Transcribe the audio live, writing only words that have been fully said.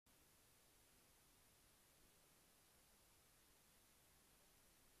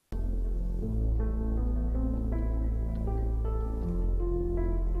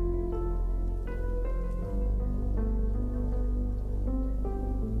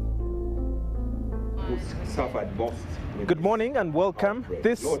who suffered most. Good morning and welcome.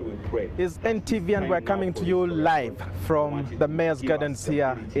 This is NTV and we're coming to you live from the Mayor's Gardens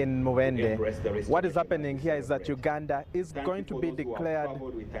here in Mubende. What is happening here is that Uganda is going to be declared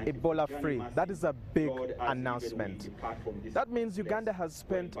Ebola free. That is a big announcement. That means Uganda has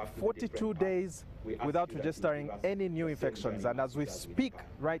spent 42 days without registering any new infections, and as we speak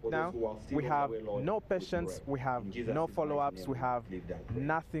right now, we have no patients, we have no follow-ups, we have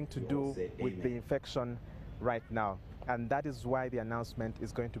nothing to do with the infection right now. And that is why the announcement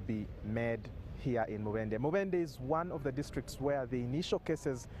is going to be made here in Mubende. Mubende is one of the districts where the initial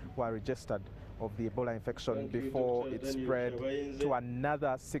cases were registered of the Ebola infection before it spread to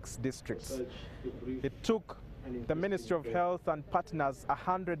another 6 districts. It took the Ministry of Health and partners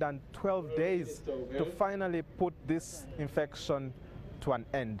 112 days to finally put this infection to an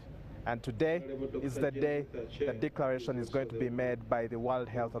end. And today is the day the declaration is going to be made by the World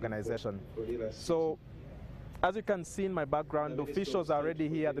Health Organization. So, as you can see in my background, the officials are already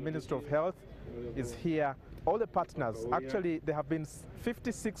here. The Minister of Health is here. All the partners, actually there have been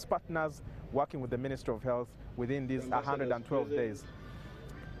 56 partners working with the Minister of Health within these 112 days.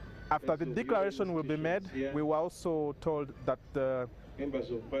 After the declaration will be made, we were also told that the members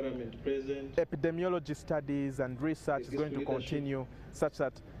of Parliament present, epidemiology studies and research is going to continue, such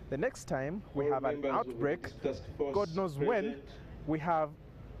that the next time we have an outbreak, God knows when, we have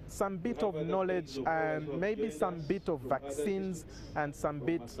some bit of knowledge and maybe some bit of vaccines and some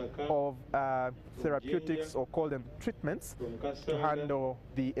bit of therapeutics, or call them treatments, to handle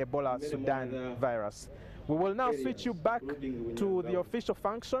the Ebola Sudan virus. We will now switch you back to the official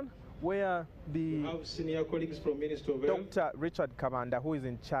function where the senior colleagues from Minister of Health, Dr. Richard Kamanda, who is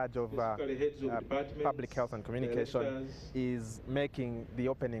in charge of public health and communication, is making the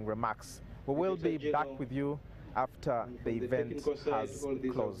opening remarks. We will be back with you after the event has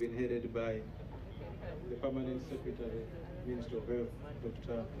closed. Been headed by the Permanent Secretary, Minister of Health,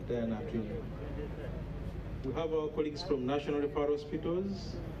 Dr. Diana Atwini. We have our colleagues from national referral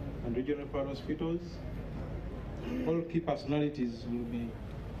hospitals and regional referral hospitals. All key personalities will be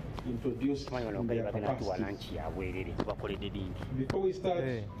introduced in their capacities. Before we start,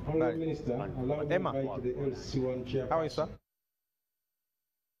 Honourable Minister, allow me to invite the LC1 chairperson. How are you, sir?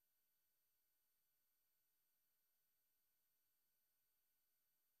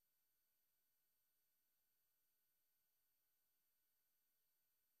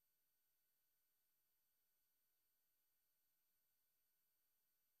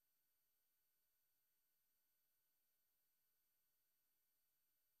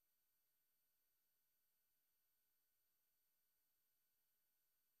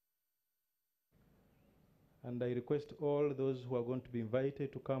 And I request all those who are going to be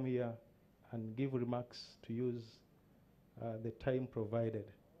invited to come here and give remarks to use the time provided.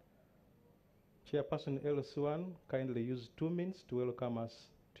 Chairperson LC1, kindly use 2 minutes to welcome us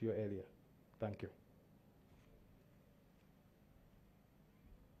to your area. Thank you.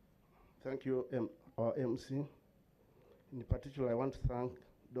 Thank you, our MC. In particular, I want to thank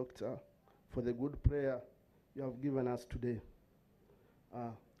Doctor for the good prayer you have given us today.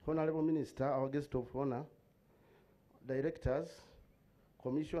 Honorable Minister, our guest of honor, directors,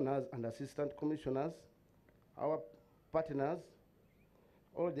 commissioners and assistant commissioners, our partners,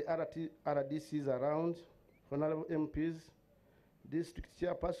 all the RDCs around, honorable MPs, district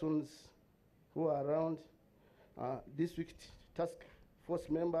chairpersons who are around, district task force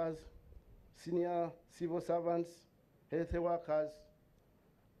members, senior civil servants, health workers,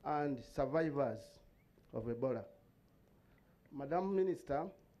 and survivors of Ebola. Madam Minister,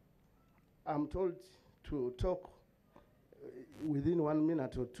 I'm told to talk within 1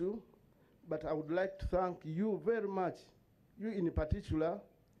 minute or 2, but I would like to thank you very much, you in particular,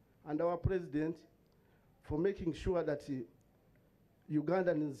 and our president, for making sure that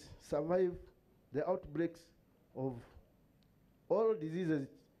Ugandans survive the outbreaks of all diseases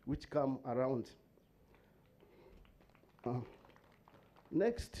which come around.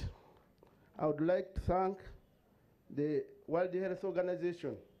 Next, I would like to thank the World Health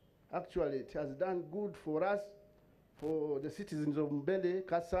Organization. Actually, it has done good for us, for the citizens of Mubende,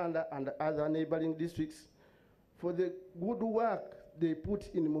 Kasanda, and other neighboring districts, for the good work they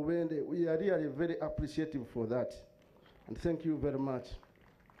put in Mubende. We are really very appreciative for that. And thank you very much.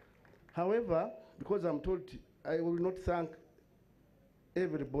 However, because I'm told I will not thank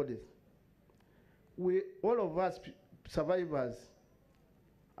everybody, all of us survivors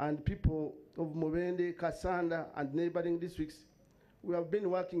and people of Mubende, Kasanda, and neighboring districts, we have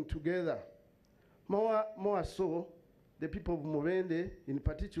been working together. More so, the people of Mubende in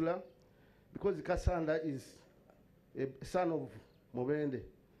particular, because Kasanda is a son of Mubende.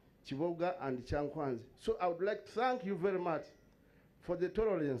 Chivoga, and Chankwanzi. So I would like to thank you very much for the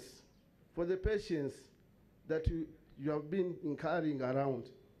tolerance, for the patience that you have been carrying around.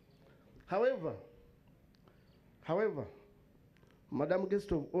 However, Madam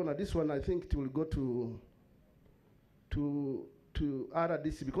Guest of Honor, this one I think it will go to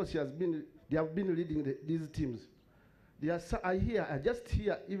RDC because they have been leading these teams. I just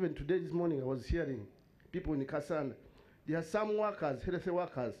hear, even today, this morning, I was hearing people in Kasanda. There are some workers, health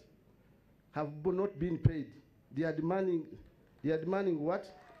workers, have not been paid. They are demanding what?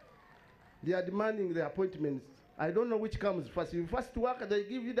 They are demanding the appointments. I don't know which comes first. You first work, they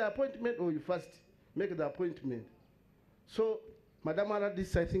give you the appointment, or you first make the appointment. So, Madam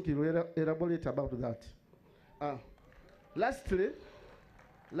Aradis, I think you will elaborate about that. Lastly,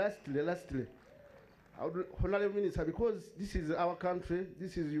 Honorable Minister, because this is our country,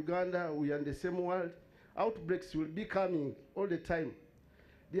 this is Uganda, we are in the same world, outbreaks will be coming all the time.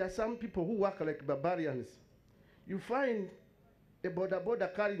 There are some people who work like barbarians. You find a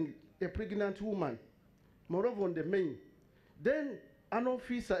border carrying a pregnant woman, moreover on the main. Then an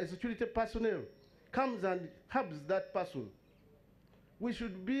officer, a security personnel, comes and helps that person.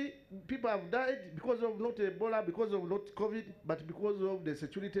 People have died because of not Ebola, because of not COVID, but because of the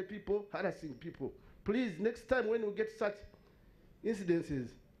security people harassing people. Please, next time when we get such incidences,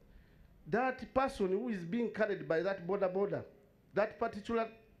 that person who is being carried by that border, that particular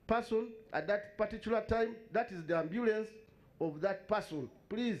person at that particular time, that is the ambulance of that person.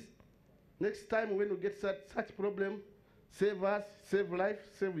 Please, next time when we get such problem, save us, save life,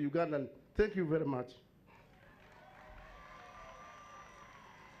 save Ugandan. Thank you very much.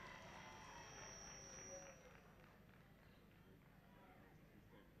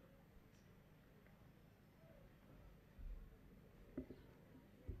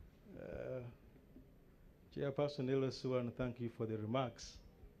 Chairperson Eloswan, thank you for the remarks.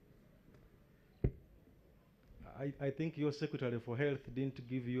 I think your Secretary for Health didn't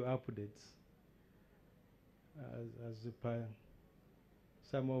give you updates as per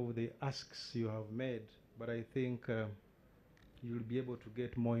some of the asks you have made, but I think you'll be able to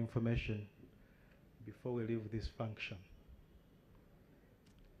get more information before we leave this function.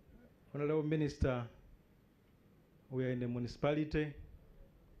 Honorable Minister, we are in the municipality.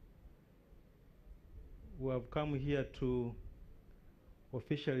 We have come here to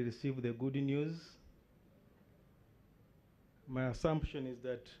officially receive the good news. My assumption is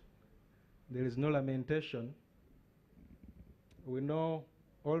that there is no lamentation. We know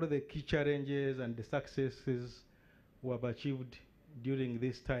all the key challenges and the successes we have achieved during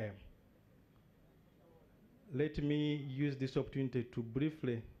this time. Let me use this opportunity to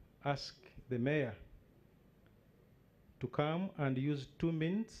briefly ask the Mayor to come and use 2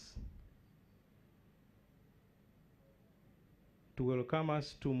 minutes to welcome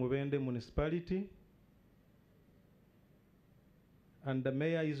us to Mubende Municipality. And the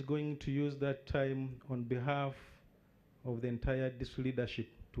Mayor is going to use that time on behalf of the entire district leadership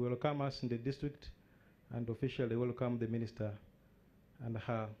to welcome us in the district and officially welcome the Minister and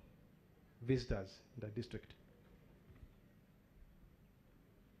her visitors in the district.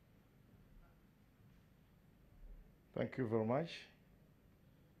 Thank you very much.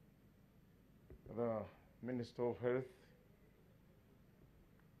 The Minister of Health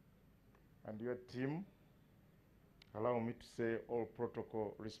and your team, allow me to say all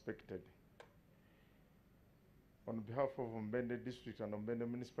protocol respected. On behalf of Mbende District and Mbende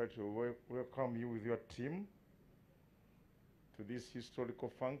Municipality, we welcome you with your team to this historical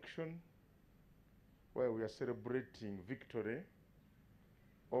function where we are celebrating victory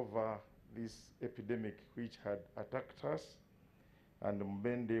over this epidemic which had attacked us, and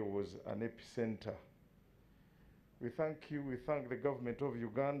Mbende was an epicenter. We thank you, we thank the government of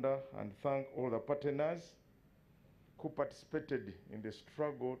Uganda and thank all the partners who participated in the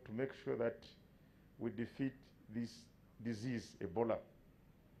struggle to make sure that we defeat this disease, Ebola.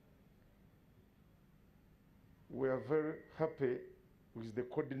 We are very happy with the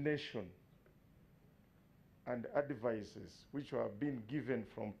coordination and advices which have been given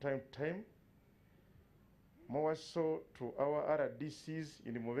from time to time, more so to our RDCs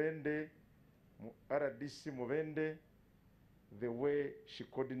in Mubende, RDC Mubende, the way she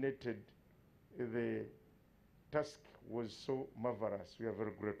coordinated the task was so marvelous. We are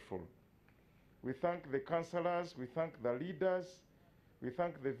very grateful. We thank the councillors, we thank the leaders, we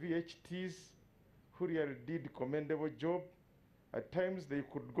thank the VHTs who really did a commendable job. At times they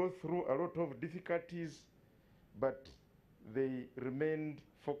could go through a lot of difficulties, but they remained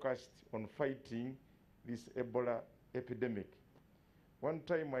focused on fighting this Ebola epidemic. One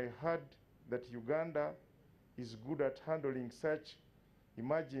time I heard that Uganda is good at handling such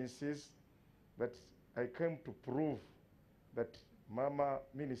emergencies that I came to prove that, Mama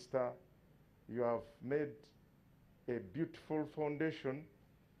Minister, you have made a beautiful foundation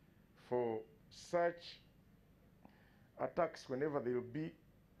for such attacks. Whenever they will be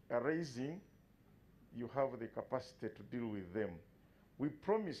arising, you have the capacity to deal with them. We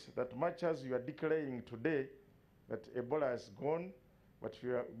promise that much as you are declaring today that Ebola is gone, but we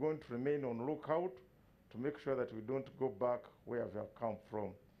are going to remain on lookout to make sure that we don't go back where we have come from.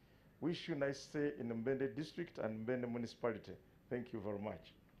 Wish you nice stay in Mbende district and Mbende municipality. Thank you very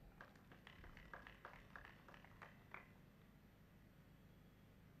much.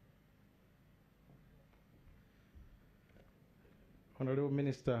 Honorable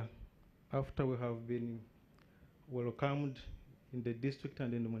Minister, after we have been welcomed in the district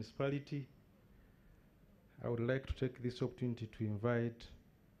and in the municipality, I would like to take this opportunity to invite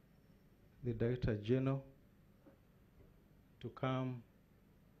the Director General to come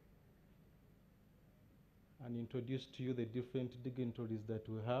and introduce to you the different dignitaries that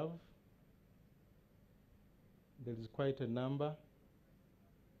we have. There is quite a number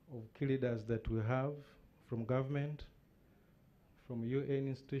of key leaders that we have from government, from UN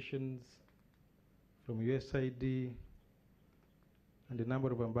institutions, from USAID, and a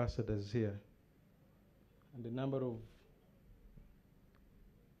number of ambassadors here, and a number of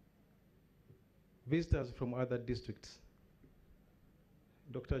visitors from other districts.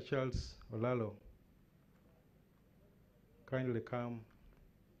 Dr. Charles Olalo, kindly come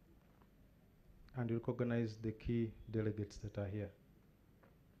and recognize the key delegates that are here.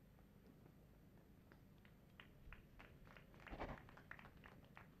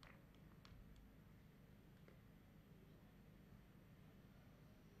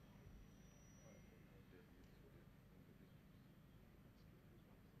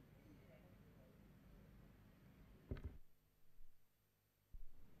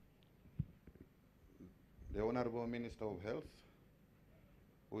 The Honorable Minister of Health,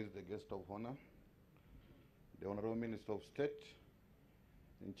 who is the guest of honor, the Honorable Minister of State,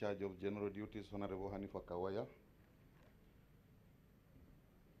 in charge of general duties, Honorable Hanifa Kawaya,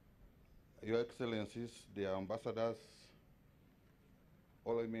 Your Excellencies, the ambassadors,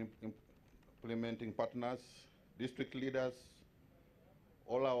 all implementing partners, district leaders,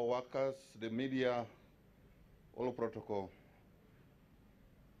 all our workers, the media, all protocol,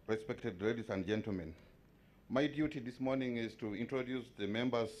 respected ladies and gentlemen. My duty this morning is to introduce the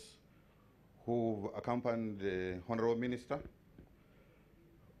members who accompany the Honorable Minister,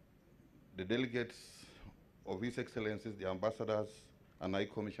 the delegates of His Excellencies, the ambassadors and High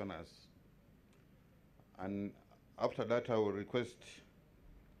Commissioners. And after that, I will request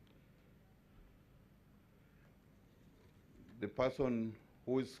the person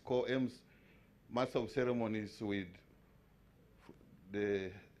who is co-aims Master of Ceremonies with the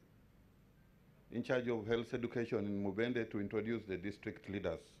in charge of health education in Mubende to introduce the district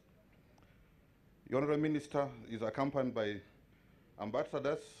leaders. The Honorable Minister is accompanied by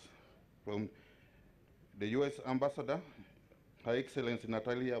ambassadors from the U.S. Ambassador, Her Excellency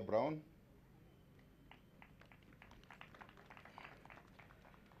Natalia Brown,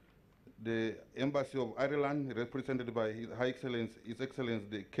 the Embassy of Ireland, represented by His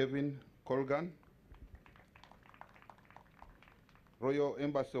Excellency Kevin Colgan, Royal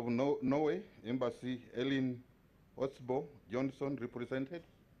Embassy of Norway, Embassy Ellen Osbo Johnson, represented.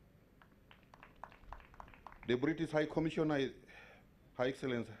 The British High Commissioner, Her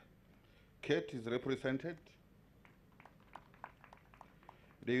Excellency Kate, is represented.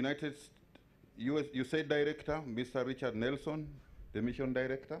 The US USAID Director, Mr. Richard Nelson, the Mission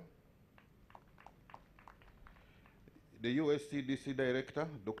Director. The US CDC Director,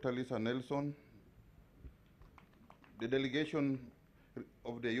 Dr. Lisa Nelson. The delegation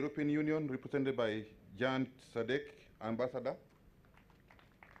of the European Union, represented by Jan Sadek, Ambassador.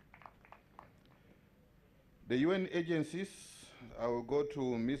 The UN agencies, I will go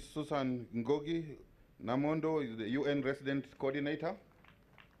to Ms. Susan Ngogi Namondo, is the UN Resident Coordinator.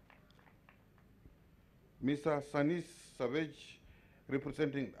 Mr. Sanis Savage,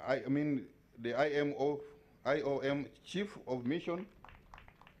 representing the IOM Chief of Mission.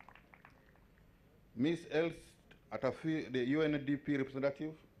 Ms. Els Atafi, the UNDP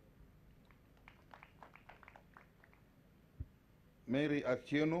representative. Mary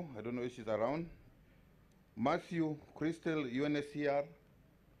Atieno, I don't know if she's around. Matthew Crystal, UNSCR.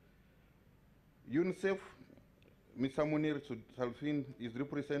 UNICEF, Ms. Munir Salfin is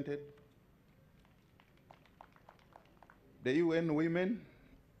represented. The UN Women,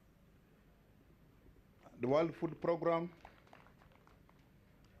 the World Food Program.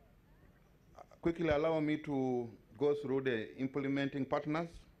 Quickly allow me to go through the implementing partners,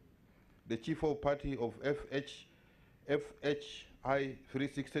 the Chief of Party of FHI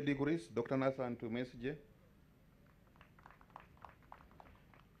 360 degrees, Dr. Nathan Tumesije,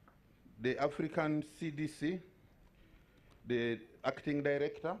 the African CDC, the acting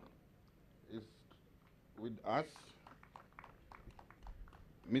director is with us,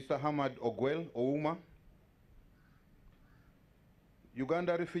 Mr. Hamad Ogwel Ouma,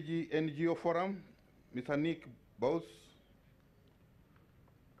 Uganda Refugee NGO Forum, Mr. Nick Bous,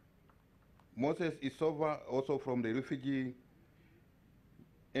 Moses Isova, also from the Refugee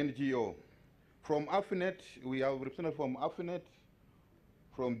NGO. From AFNET, we have representatives from AFNET,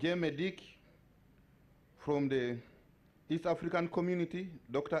 from JMedic, from the East African Community,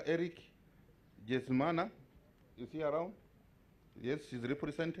 Dr. Eric Jesmana, is he around? Yes, she's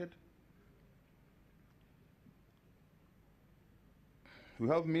represented. We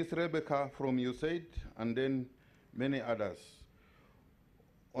have Miss Rebecca from USAID, and then many others.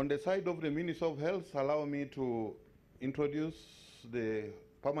 On the side of the Minister of Health, allow me to introduce the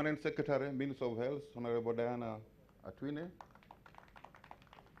Permanent Secretary, Minister of Health, Honorable Diana Atwine.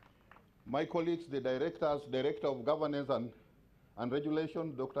 My colleagues, the directors, Director of Governance and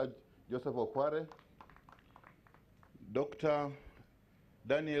Regulation, Dr. Joseph Okware, Dr.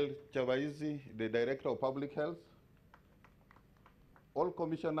 Daniel Chavaizi, the Director of Public Health, all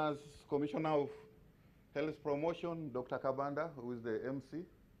commissioners, Commissioner of Health Promotion, Dr. Kabanda, who is the MC,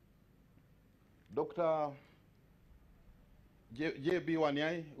 Dr. J.B.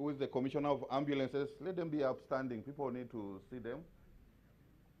 Wanyai, who is the Commissioner of Ambulances. Let them be upstanding. People need to see them.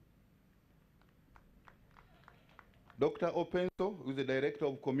 Dr. Openso, who is the Director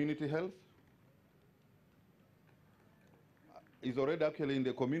of Community Health, is already actually in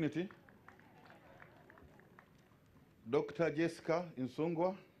the community. Dr. Jessica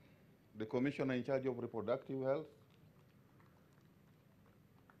Insungwa, the Commissioner in charge of Reproductive Health.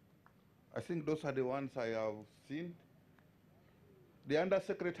 I think those are the ones I have seen. The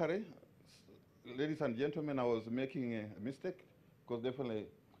Undersecretary, ladies and gentlemen, I was making a mistake, because definitely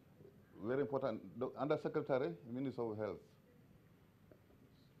very important. The Undersecretary, Minister of Health.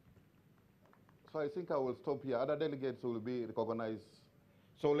 So I think I will stop here. Other delegates will be recognized.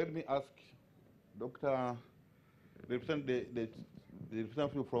 So let me ask Dr. the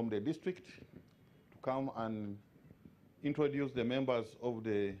representative from the district to come and introduce the members of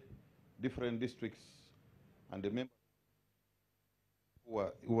the different districts and the members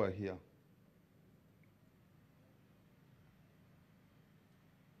who are here.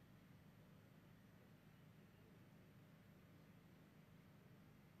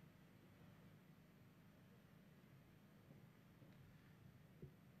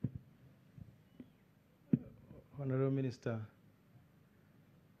 Honorable Minister,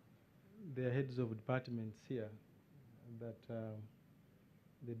 there are heads of departments here that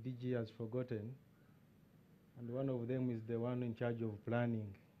the DG has forgotten, and one of them is the one in charge of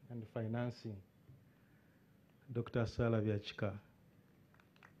planning and financing, Dr. Sala Vyachika.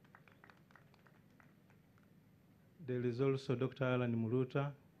 There is also Dr. Alan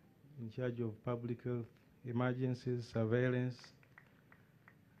Muruta, in charge of public health emergencies, surveillance.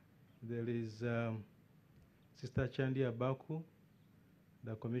 There is Sister Chandi Abaku,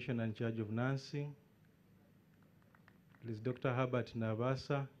 the Commissioner in charge of nursing. There is Dr. Herbert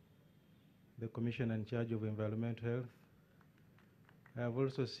Navasa, the Commissioner in charge of environmental health. I have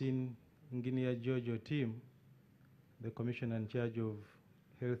also seen Engineer Giorgio Tim, the Commissioner in charge of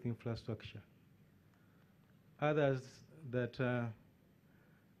health infrastructure. Others that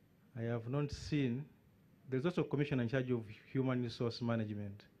I have not seen, there's also a Commissioner in charge of human resource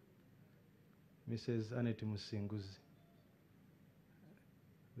management, Mrs. Annette Musinguzi.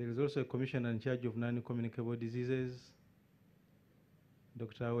 There is also a Commissioner in charge of non-communicable diseases,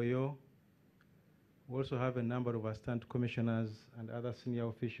 Dr. Oyo. We also have a number of assistant commissioners and other senior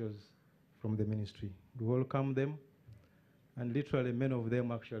officials from the ministry. We welcome them, and literally many of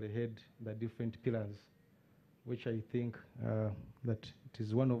them actually head the different pillars, which I think that it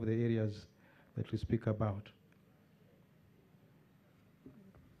is one of the areas that we speak about.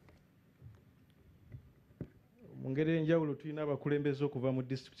 Mu ngeri enjawulo tulina abakulembeze okuva mu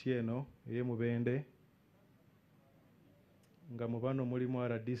disitulikiti eno ey'e Mubende, nga mu bano mulimu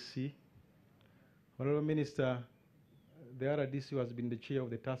RDC. Honorable Minister, the RDC who has been the chair of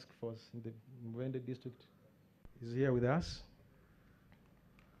the task force in the Mubende district is here with us.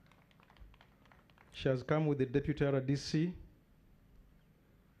 She has come with the Deputy RDC.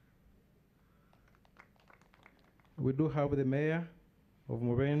 We do have the Mayor of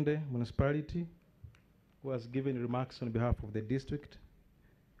Mubende Municipality, who has given remarks on behalf of the district.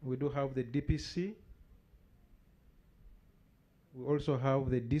 We do have the DPC, We also have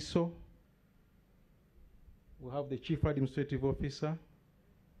the DISO. We have the Chief Administrative Officer.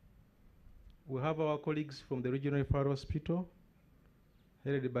 We have our colleagues from the Regional Referral Hospital,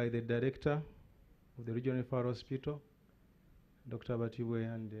 headed by the Director of the Regional Referral Hospital, Dr.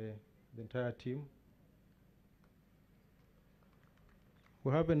 Batiwe, and the entire team.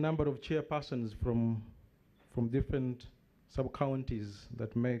 We have a number of chairpersons from different sub-counties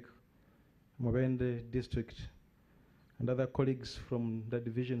that make Mubende district, and other colleagues from the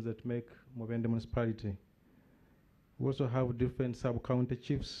divisions that make Mubende municipality. We also have different sub-county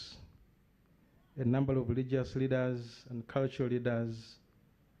chiefs, a number of religious leaders and cultural leaders.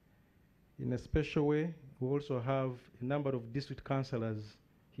 In a special way, we also have a number of district councillors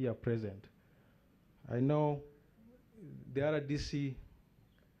here present. I know the RDC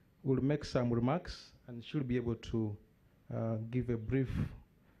will make some remarks and should be able to give a brief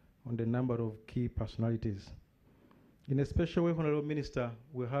on the number of key personalities. In a special way, Honorable Minister,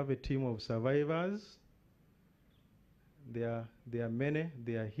 we have a team of survivors. There are many,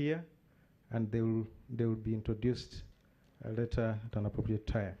 they are here, and they will be introduced later at an appropriate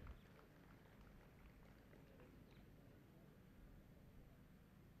time.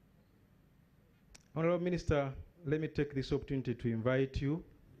 Honorable Minister, let me take this opportunity to invite you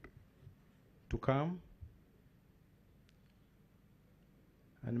to come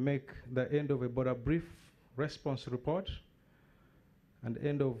and make the end of Ebola brief response report and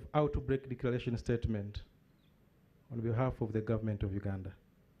end of outbreak declaration statement on behalf of the government of Uganda.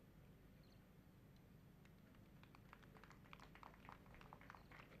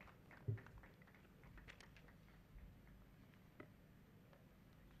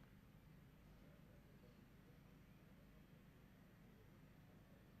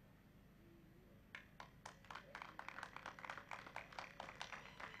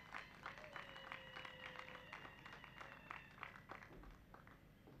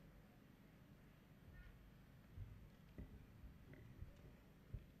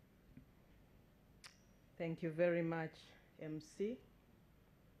 Thank you very much, MC.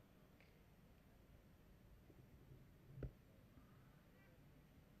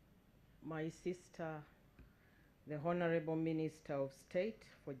 My sister, the Honorable Minister of State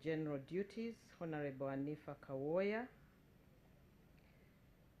for General Duties, Honorable Anifa Kawoya,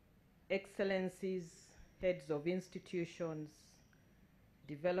 Excellencies, Heads of Institutions,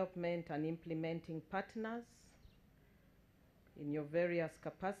 Development and Implementing Partners, in your various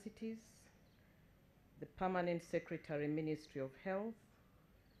capacities, the Permanent Secretary, Ministry of Health,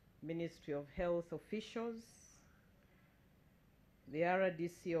 Ministry of Health officials, the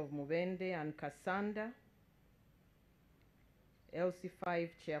RDC of Mubende and Kasanda, LC5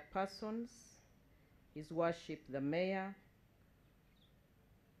 chairpersons, His Worship the Mayor,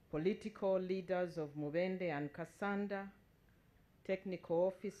 political leaders of Mubende and Kasanda,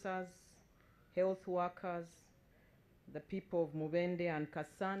 technical officers, health workers, the people of Mubende and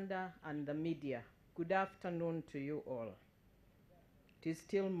Kasanda, and the media. Good afternoon to you all. It is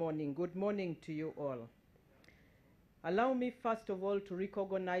still morning. Good morning to you all. Allow me first of all to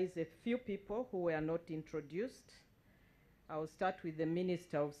recognize a few people who were not introduced. I will start with the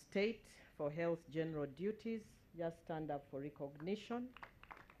Minister of State for Health General Duties. Just stand up for recognition.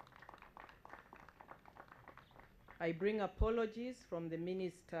 I bring apologies from the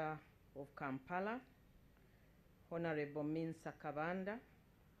Minister of Kampala, Honorable Minsa Kabanda.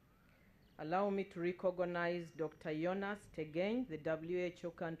 Allow me to recognize Dr. Jonas Tegeny, the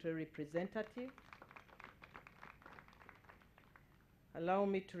WHO country representative. Allow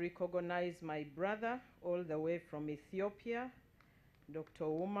me to recognize my brother all the way from Ethiopia, Dr.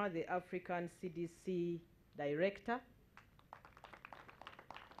 Uma, the African CDC director.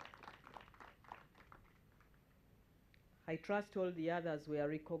 I trust all the others were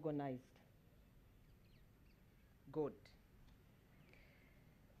recognized. Good.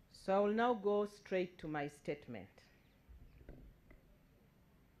 So I will now go straight to my statement.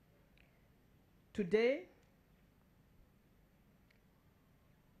 Today,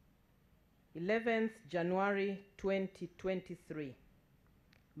 11th January 2023,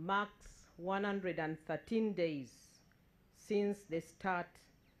 marks 113 days since the start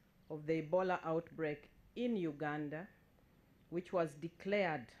of the Ebola outbreak in Uganda, which was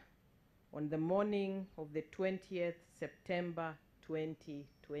declared on the morning of the 20th September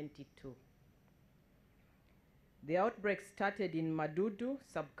 2022. The outbreak started in Madudu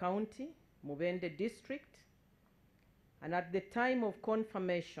sub-county, Mubende district, and at the time of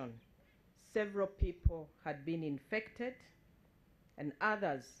confirmation, several people had been infected and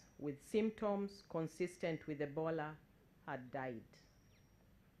others with symptoms consistent with Ebola had died.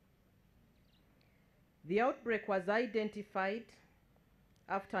 The outbreak was identified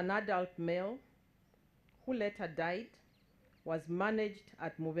after an adult male who later died was managed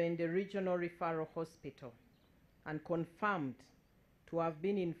at Mubende Regional Referral Hospital and confirmed to have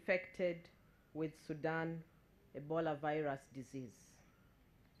been infected with Sudan Ebola virus disease.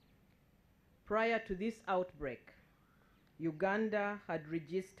 Prior to this outbreak, Uganda had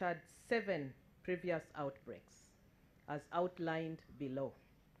registered 7 previous outbreaks, as outlined below.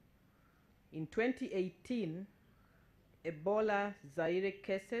 In 2018, Ebola Zaire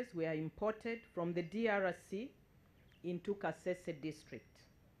cases were imported from the DRC into Kasese district,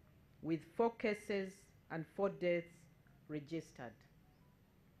 with 4 cases and 4 deaths registered.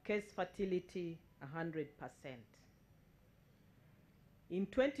 Case fatality 100%. In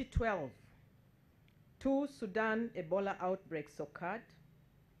 2012, 2 Sudan Ebola outbreaks occurred.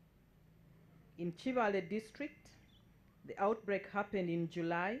 In Chivale district, the outbreak happened in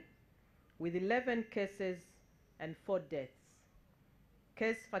July with 11 cases and 4 deaths.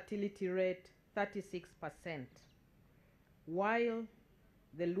 Case fatality rate 36%, while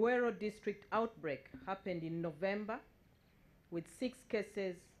the Luero district outbreak happened in November with 6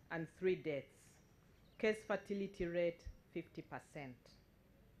 cases and 3 deaths. Case fatality rate 50%.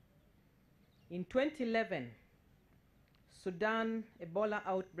 In 2011, Sudan Ebola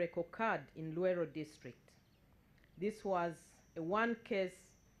outbreak occurred in Luero district. This was a 1 case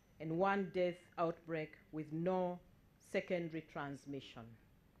and 1 death outbreak with no secondary transmission.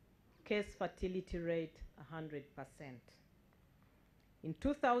 Case fatality rate 100%. In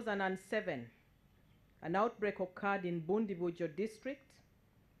 2007, an outbreak occurred in Bundibujo district,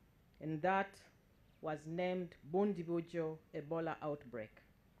 and that was named Bundibujo Ebola outbreak,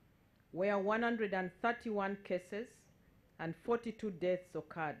 where 131 cases and 42 deaths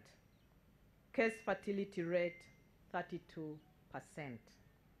occurred. Case fatality rate 32%.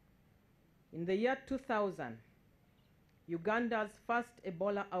 In the year 2000, Uganda's first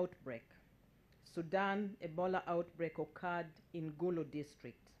Ebola outbreak, Sudan Ebola outbreak, occurred in Gulu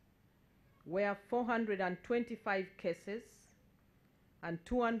district, where 425 cases and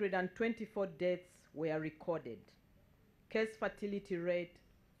 224 deaths were recorded. Case fatality rate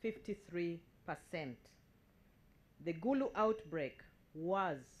 53%. The Gulu outbreak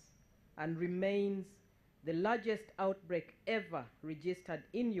was and remains the largest outbreak ever registered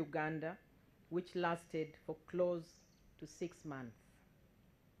in Uganda, which lasted for close to 6 months.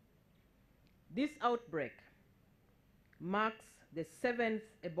 This outbreak marks the 7th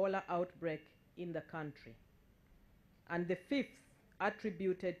Ebola outbreak in the country and the 5th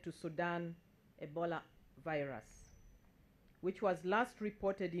attributed to Sudan Ebola virus, which was last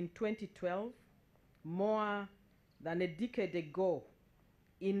reported in 2012, more than a decade ago,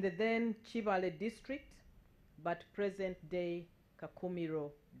 in the then Chivale district, but present-day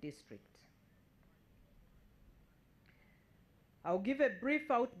Kakumiro district. I'll give a brief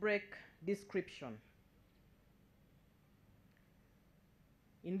outbreak description.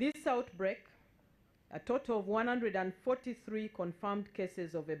 In this outbreak, a total of 143 confirmed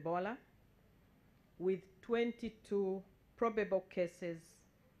cases of Ebola, with 22 probable cases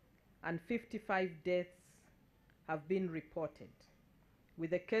and 55 deaths have been reported,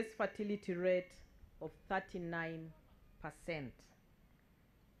 with a case fatality rate of 39%.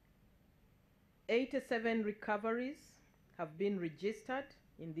 87 recoveries have been registered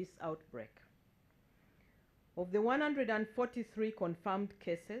in this outbreak. Of the 143 confirmed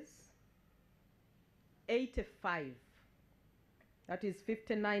cases, 85, that is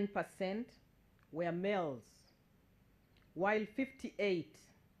 59%, were males, while 58,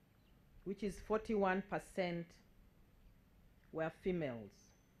 which is 41%, were females.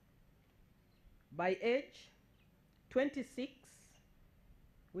 By age, 26,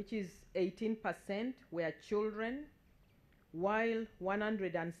 which is 18%, were children, while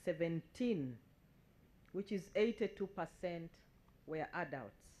 117, which is 82%, were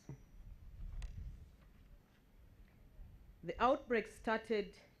adults. The outbreak started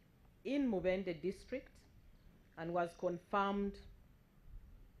in Mubende district and was confirmed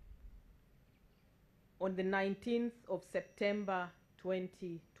on the 19th of September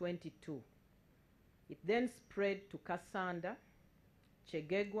 2022. It then spread to Kasanda,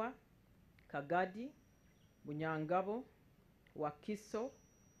 Chegegwa, Kagadi, Bunyangabo, Wakiso,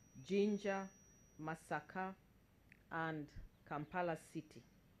 Jinja, Masaka, and Kampala City.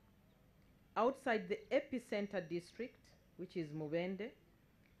 Outside the epicenter district, which is Mubende,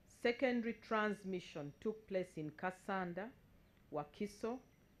 secondary transmission took place in Kasanda, Wakiso,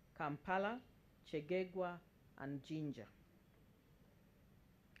 Kampala, Chegegwa, and Jinja.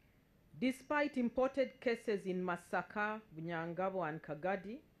 Despite imported cases in Masaka, Bunyangabo, and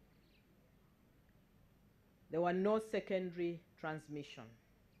Kagadi, There were no secondary transmission.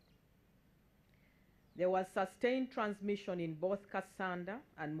 There was sustained transmission in both Kasanda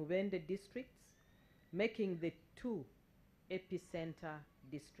and Mubende districts, making the two epicenter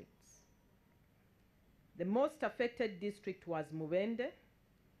districts. The most affected district was Mubende,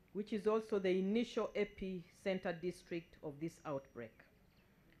 which is also the initial epicenter district of this outbreak,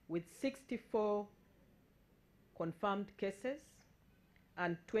 with 64 confirmed cases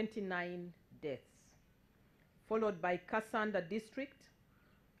and 29 deaths, followed by Kasanda district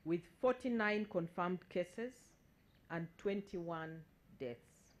with 49 confirmed cases and 21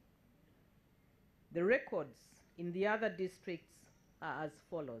 deaths. The records in the other districts are as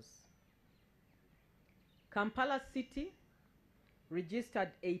follows. Kampala City registered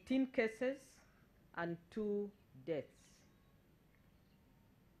 18 cases and 2 deaths.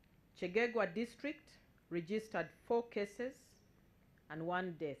 Chegegwa district registered 4 cases and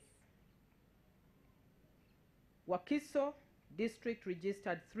 1 death. Wakiso district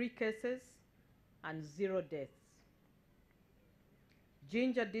registered 3 cases and 0 deaths.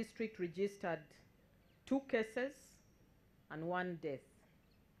 Jinja district registered 2 cases and 1 death.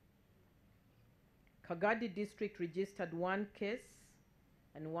 Kagadi district registered 1 case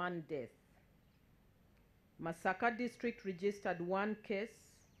and 1 death. Masaka district registered 1 case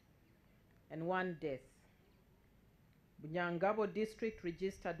and 1 death. Bunyangabo district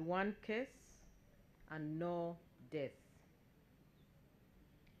registered 1 case and no death.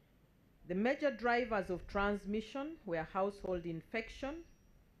 The major drivers of transmission were household infection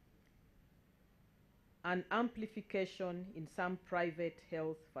and amplification in some private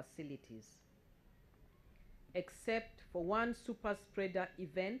health facilities, except for one super spreader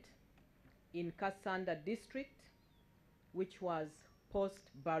event in Kasanda district, which was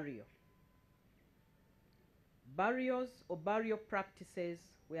post-burial. Burials or burial practices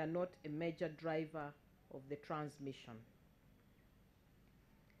were not a major driver of the transmission.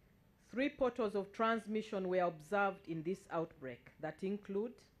 3 portals of transmission were observed in this outbreak that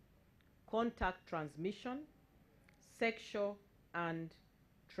include contact transmission, sexual and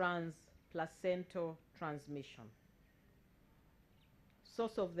transplacental transmission.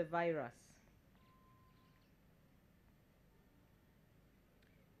 Source of the virus.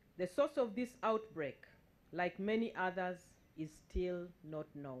 The source of this outbreak, like many others, is still not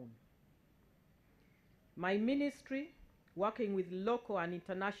known. My ministry, working with local and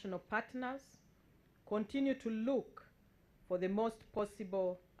international partners, continue to look for the most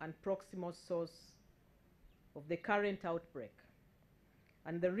possible and proximal source of the current outbreak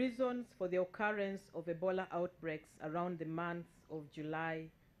and the reasons for the occurrence of Ebola outbreaks around the months of July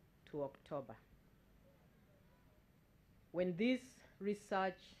to October. When this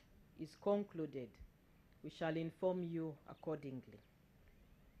research is concluded, we shall inform you accordingly.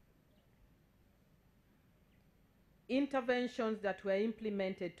 Interventions that were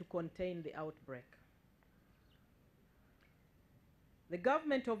implemented to contain the outbreak. The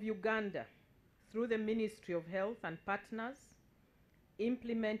government of Uganda, through the Ministry of Health and partners,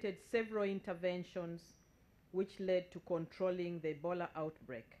 implemented several interventions which led to controlling the Ebola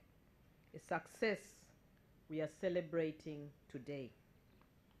outbreak, a success we are celebrating today.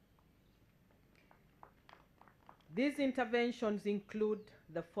 These interventions include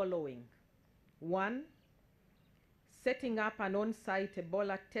the following. 1, setting up an on-site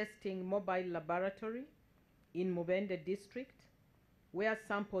Ebola testing mobile laboratory in Mubende district, where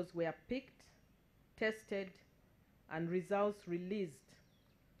samples were picked, tested, and results released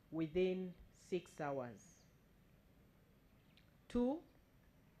within 6 hours. 2,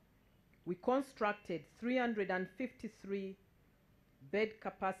 we constructed 353 bed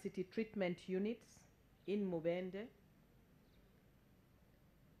capacity treatment units in Mubende,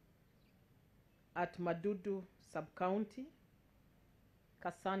 at Madudu Sub-County,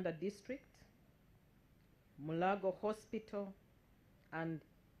 Kasanda District, Mulago Hospital, and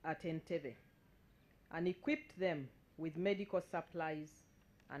at Entebbe, and equipped them with medical supplies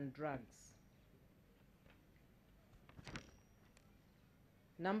and drugs.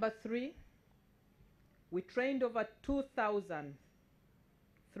 Number 3, we trained over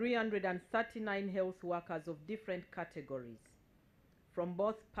 2,339 health workers of different categories from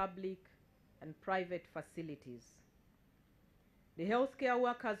both public and private facilities. The healthcare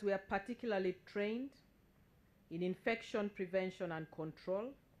workers were particularly trained in infection prevention and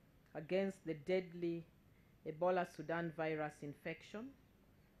control against the deadly Ebola Sudan virus infection,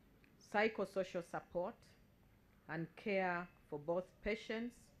 psychosocial support, and care for both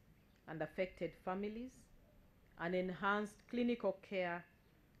patients and affected families, and enhanced clinical care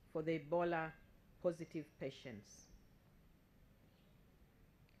for the Ebola positive patients.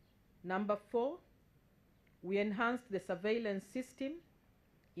 Number 4, We enhanced the surveillance system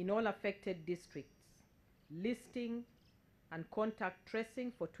in all affected districts, listing and contact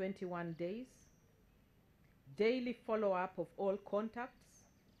tracing for 21 days, daily follow-up of all contacts,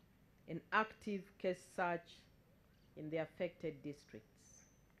 and active case search in the affected districts.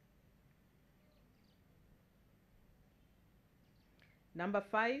 Number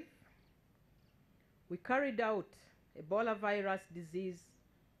 5, we carried out Ebola virus disease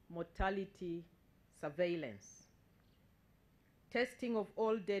mortality surveillance, testing of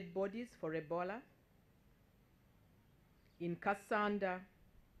all dead bodies for Ebola in Kasanda,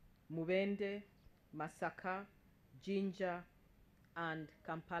 Mubende, Masaka, Jinja, and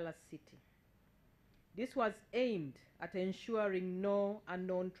Kampala City. This was aimed at ensuring no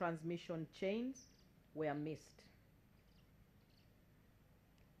unknown transmission chains were missed.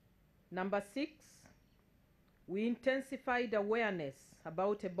 Number 6, we intensified awareness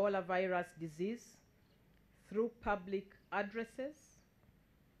about Ebola virus disease through public addresses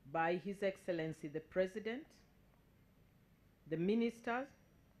by His Excellency the President, the ministers,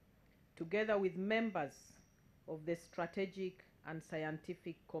 together with members of the Strategic and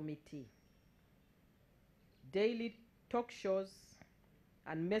Scientific Committee. Daily talk shows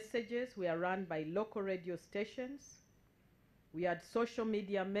and messages were run by local radio stations. We had social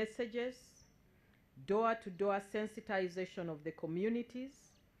media messages, door-to-door sensitization of the communities,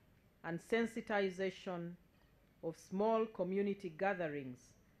 and sensitization of small community gatherings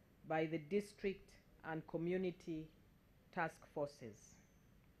by the district and community task forces.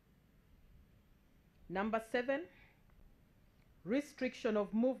 Number 7, restriction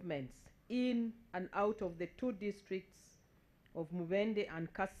of movements in and out of the 2 districts of Mubende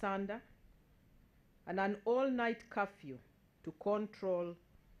and Kasanda, and an all-night curfew to control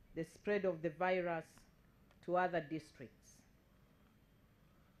the spread of the virus to other districts.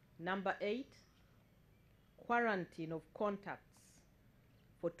 Number 8, quarantine of contacts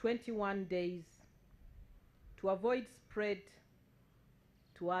for 21 days to avoid spread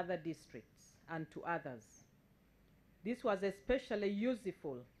to other districts and to others. This was especially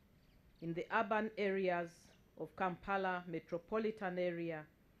useful in the urban areas of Kampala metropolitan area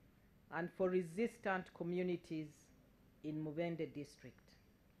and for resistant communities in Mubende district.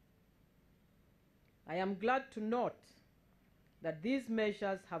 I am glad to note that these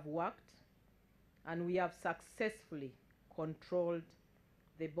measures have worked and we have successfully controlled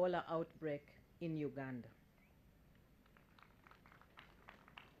the Ebola outbreak in Uganda.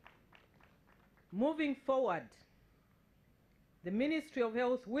 Moving forward, the Ministry of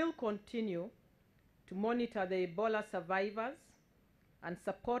Health will continue to monitor the Ebola survivors and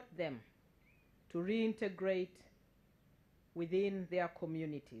support them to reintegrate within their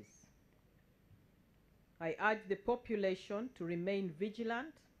communities. I urge the population to remain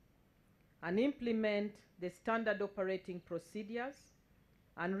vigilant and implement the standard operating procedures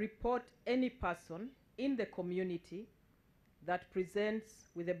and report any person in the community that presents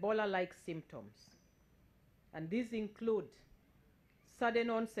with Ebola-like symptoms. And these include sudden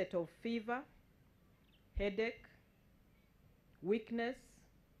onset of fever, headache, weakness,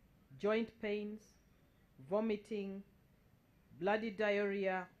 joint pains, vomiting, bloody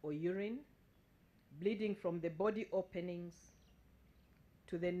diarrhea or urine, bleeding from the body openings,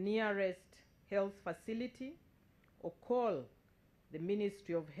 to the nearest health facility or call the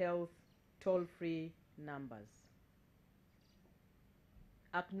Ministry of Health toll-free numbers.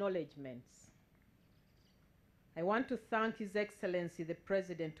 Acknowledgements. I want to thank His Excellency the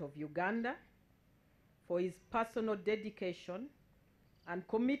President of Uganda for his personal dedication and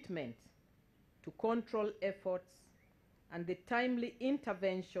commitment to control efforts and the timely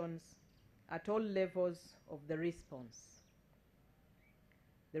interventions at all levels of the response.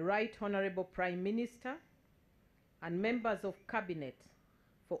 The Right Honorable Prime Minister and members of Cabinet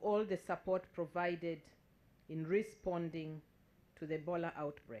for all the support provided in responding to the Ebola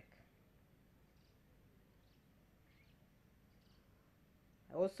outbreak.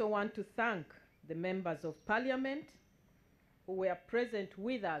 I also want to thank the members of Parliament who were present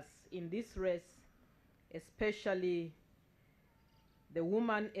with us in this race, especially the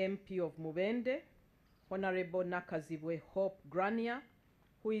woman MP of Mubende, Honorable Nakazibwe Hope Grania,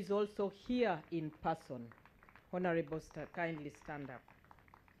 who is also here in person. Honorable, kindly stand up.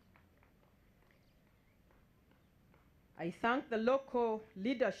 I thank the local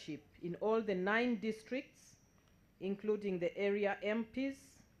leadership in all the 9 districts, including the area MPs,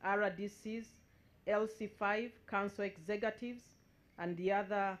 RDCs, LC5, council executives, and the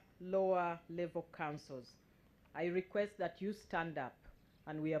other lower level councils. I request that you stand up,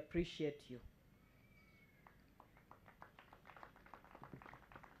 and we appreciate you.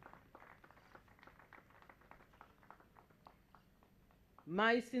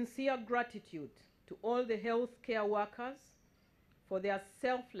 My sincere gratitude to all the healthcare workers for their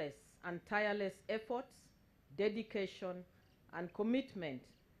selfless and tireless efforts, dedication, and commitment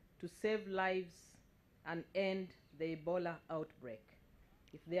to save lives and end the Ebola outbreak.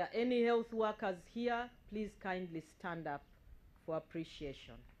 If there are any health workers here, please kindly stand up for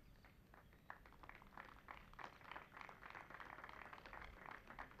appreciation.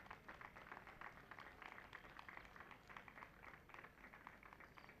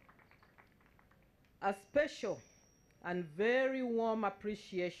 A special and very warm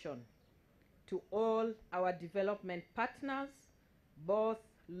appreciation to all our development partners, both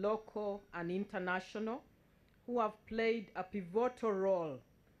local and international, who have played a pivotal role,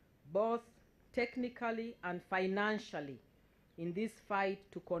 both technically and financially, in this fight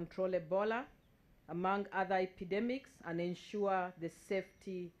to control Ebola, among other epidemics, and ensure the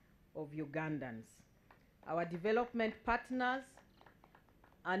safety of Ugandans. Our development partners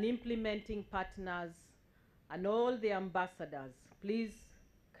and implementing partners and all the ambassadors, please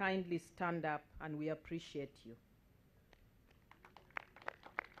kindly stand up, and we appreciate you.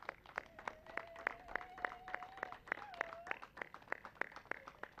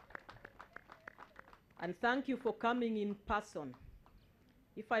 And thank you for coming in person.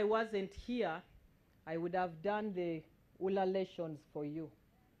 If I wasn't here, I would have done the ulalations for you.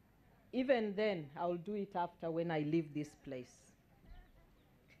 Even then, I'll do it after when I leave this place.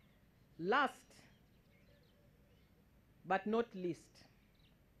 Last but not least,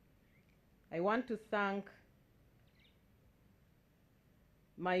 I want to thank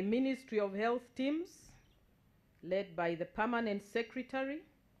my Ministry of Health teams, led by the Permanent Secretary,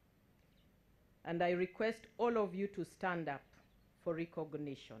 and I request all of you to stand up for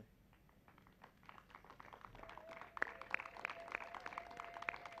recognition.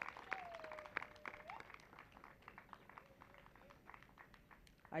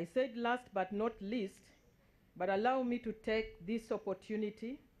 I said last but not least, but allow me to take this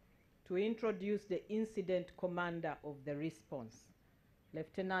opportunity to introduce the incident commander of the response.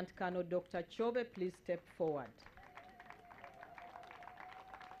 Lieutenant Colonel Dr. Chobe, please step forward.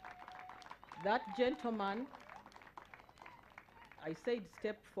 That gentleman, I said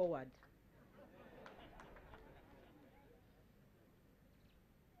step forward.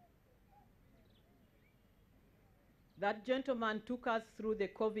 That gentleman took us through the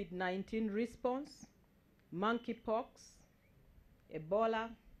COVID-19 response, monkeypox, Ebola,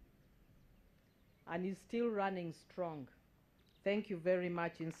 and is still running strong. Thank you very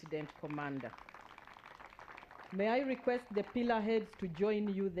much, Incident Commander. May I request the pillar heads to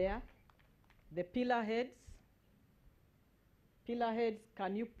join you there? The pillar heads,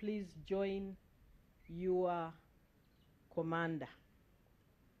 can you please join your commander?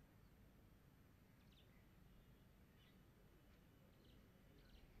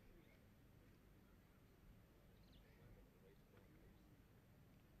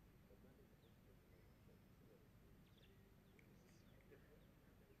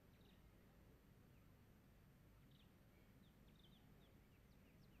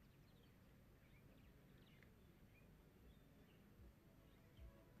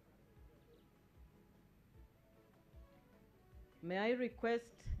 May I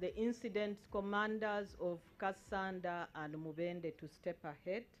request the incident commanders of Kasanda and Mubende to step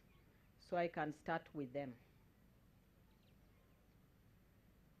ahead so I can start with them.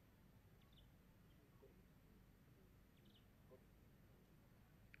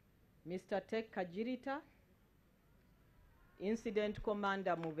 Mr. Tek Kajirita, Incident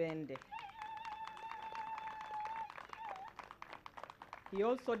Commander Mubende. He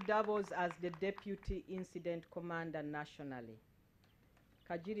also doubles as the Deputy Incident Commander nationally.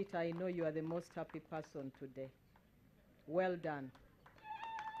 Kajirita, I know you are the most happy person today. Well done.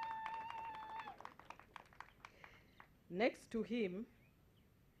 Next to him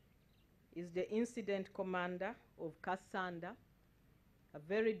is the Incident Commander of Kasanda, a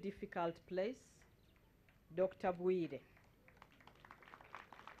very difficult place, Dr. Bwire.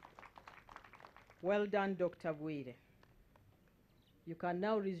 Well done, Dr. Bwire. You can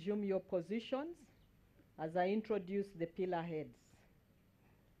now resume your positions as I introduce the pillar heads.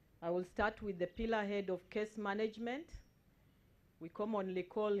 I will start with the pillar head of case management. We commonly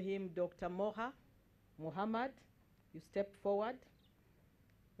call him Dr. Moha Muhammad. You step forward.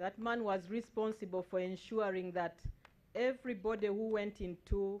 That man was responsible for ensuring that everybody who went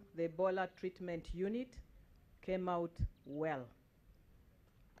into the Ebola treatment unit came out well.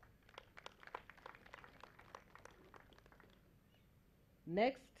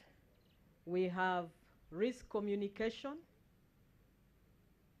 Next, we have risk communication.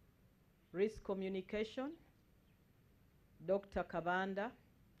 Dr. Kabanda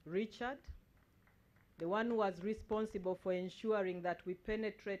Richard, the one who was responsible for ensuring that we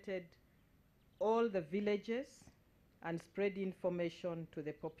penetrated all the villages and spread information to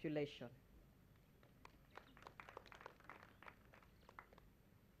the population.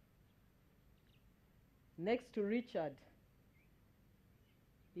 Next to Richard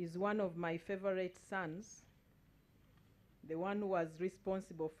is one of my favorite sons, the one who was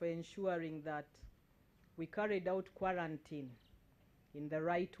responsible for ensuring that we carried out quarantine in the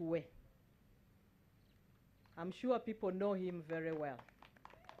right way. I'm sure people know him very well.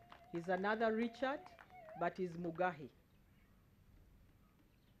 He's another Richard, but he's Mugahi.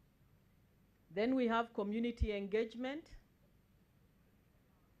 Then we have community engagement,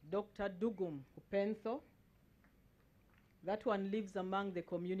 Dr. Dugum Upentho. That one lives among the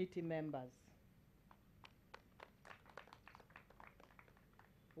community members.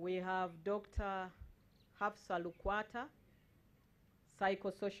 We have Dr. Hafsa Lukwata,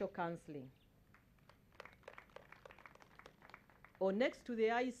 psychosocial counseling. Or next to the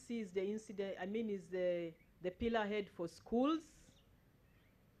IC is the incident, is the pillar head for schools.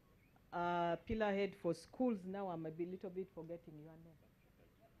 Pillar head for schools, now I'm a little bit forgetting your name.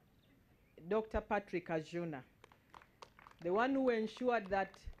 Dr. Patrick Ajuna, the one who ensured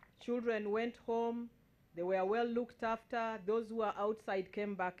that children went home, they were well looked after, those who were outside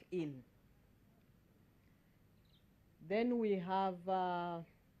came back in. Then we have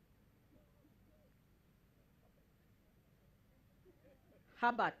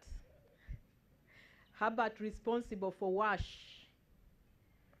Herbert responsible for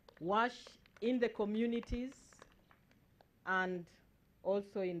WASH in the communities and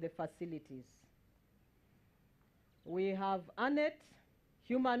also in the facilities. We have Annette,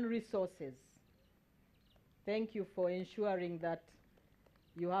 human resources. Thank you for ensuring that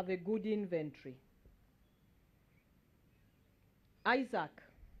you have a good inventory. Isaac,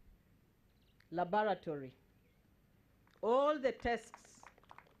 laboratory. All the tests.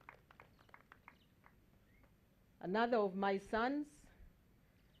 Another of my sons,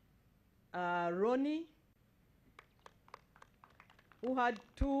 Ronnie, who had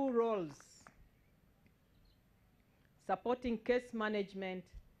two roles, supporting case management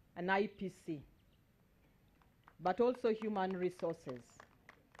and IPC, but also human resources.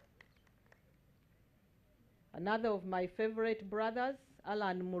 Another of my favorite brothers,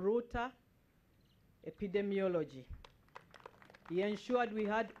 Alan Muruta, epidemiology. He ensured we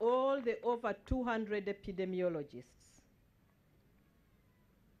had all the over 200 epidemiologists.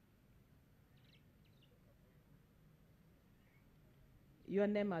 Your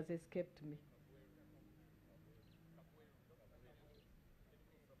name has escaped me.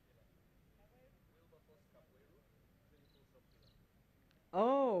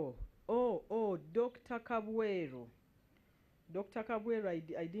 Oh, Dr. Kabweru. Dr. Kabweru,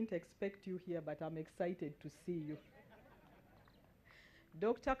 I didn't expect you here, but I'm excited to see you.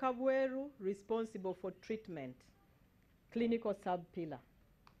 Dr. Kabweru, responsible for treatment, clinical sub-pillar.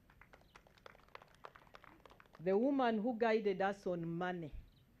 The woman who guided us on money,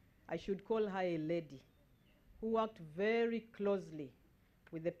 I should call her a lady, who worked very closely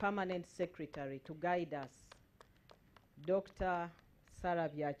with the permanent secretary to guide us, Dr. Sarah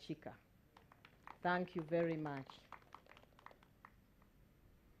Vyachika. Thank you very much.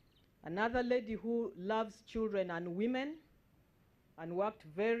 Another lady who loves children and women and worked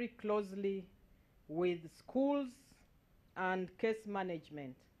very closely with schools and case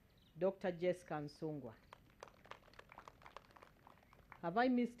management, Dr. Jessica Nsungwa. Have I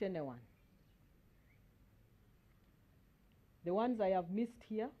missed anyone? The ones I have missed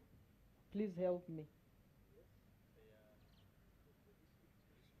here, please help me.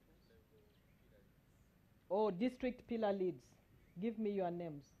 Oh, district pillar leads. Give me your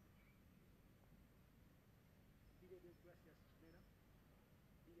names.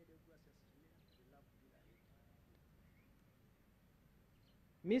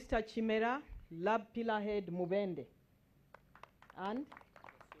 Mr. Chimera, lab pillar head Mubende. And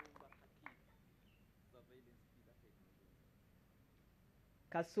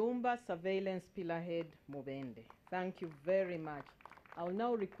Kasumba, surveillance pillar head Mubende. Thank you very much. I'll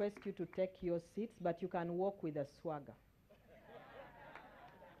now request you to take your seats, but you can walk with a swagger.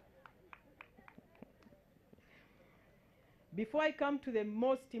 Before I come to the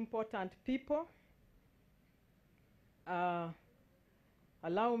most important people,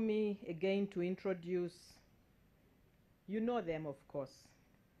 allow me again to introduce, you know them of course,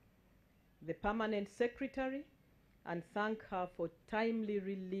 the permanent secretary, and thank her for timely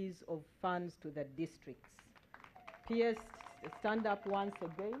release of funds to the districts. PS, stand up once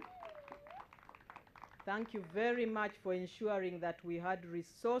again. Thank you very much for ensuring that we had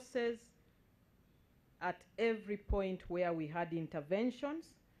resources at every point where we had interventions,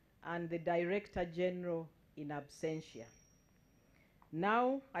 and the Director General in absentia.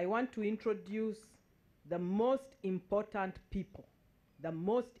 Now, I want to introduce the most important people, the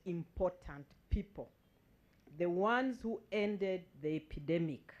ones who ended the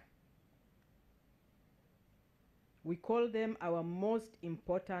epidemic. We call them our most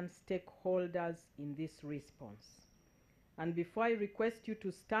important stakeholders in this response. And before I request you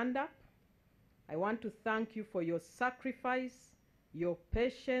to stand up, I want to thank you for your sacrifice, your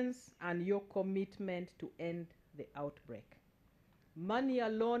patience, and your commitment to end the outbreak. Money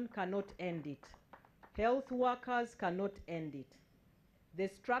alone cannot end it. Health workers cannot end it. The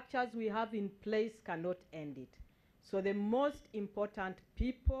structures we have in place cannot end it. So the most important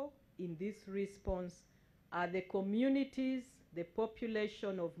people in this response are the communities, the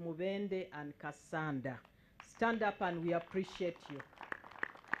population of Mubende and Kasanda. Stand up and we appreciate you.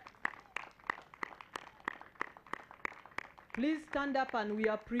 Please stand up and we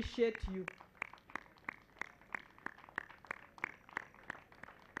appreciate you.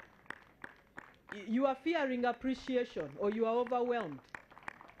 You are fearing appreciation or you are overwhelmed?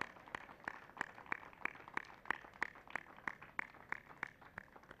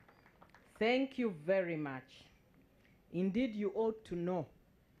 Thank you very much. Indeed, you ought to know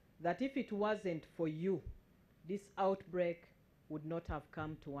that if it wasn't for you, this outbreak would not have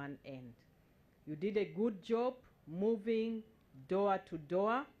come to an end. You did a good job moving door to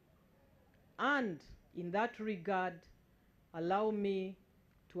door, and in that regard, allow me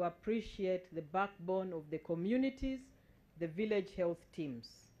to appreciate the backbone of the communities, the village health teams.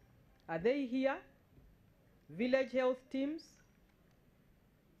 Are they here? Village health teams?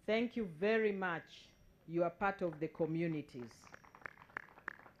 Thank you very much. You are part of the communities.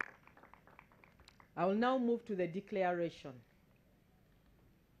 I will now move to the declaration.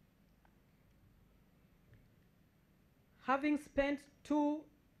 Having spent 2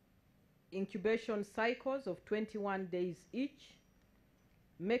 incubation cycles of 21 days each,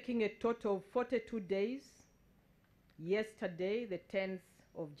 making a total of 42 days, yesterday, the 10th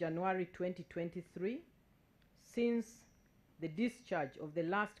of January 2023, since the discharge of the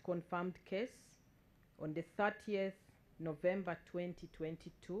last confirmed case on the 30th November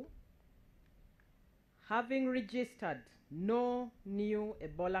 2022, having registered no new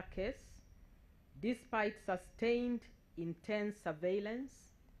Ebola case, despite sustained intense surveillance,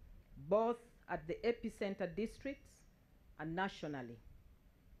 both at the epicenter districts and nationally.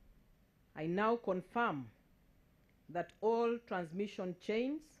 I now confirm that all transmission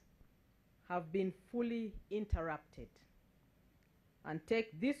chains have been fully interrupted, and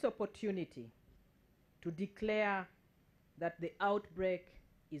take this opportunity to declare that the outbreak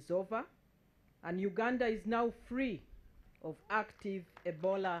is over and Uganda is now free of active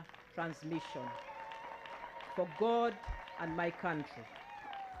Ebola transmission. For God and my country.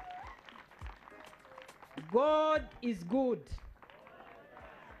 God is good.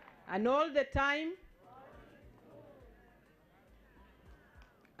 And all the time,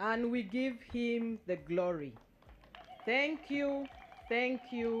 and we give him the glory. Thank you,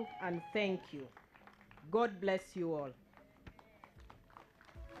 and thank you. God bless you all.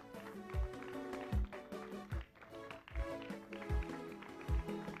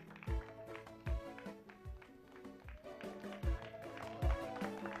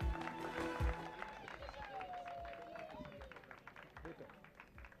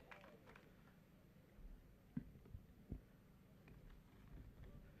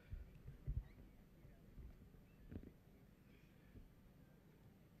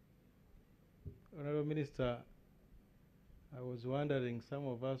 Honorable Minister, I was wondering, some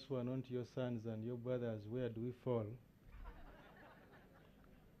of us who are not your sons and your brothers, where do we fall?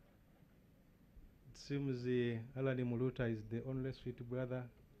 It seems Alani Muluta is the only sweet brother.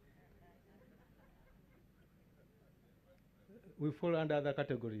 We fall under other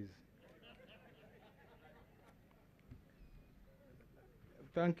categories.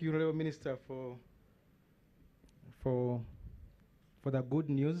 Thank you, Honorable Minister, for the good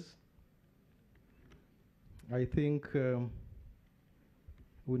news. I think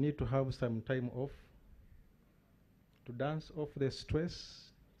we need to have some time off to dance off the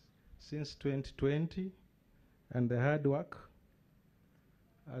stress since 2020 and the hard work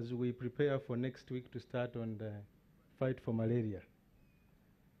as we prepare for next week to start on the fight for malaria.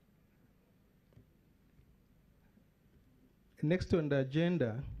 Next on the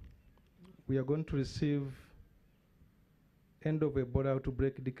agenda, we are going to receive end of Ebola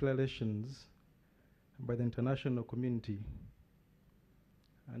outbreak declarations by the international community.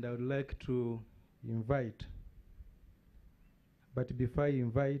 And I would like to invite. But before I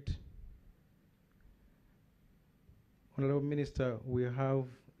invite, Honorable Minister, we have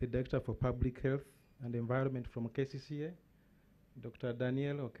the Director for Public Health and Environment from KCCA, Dr.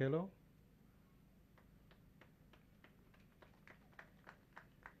 Daniel Okello.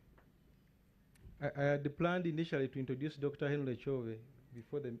 I had planned initially to introduce Dr. Henry Chove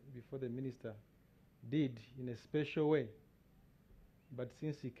before the Minister did in a special way. But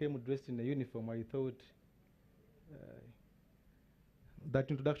since he came dressed in a uniform, I thought that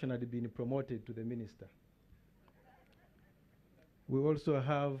introduction had been promoted to the Minister. We also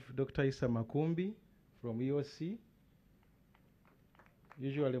have Dr. Issa Makumbi from EOC.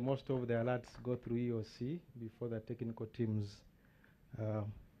 Usually most of the alerts go through EOC before the technical teams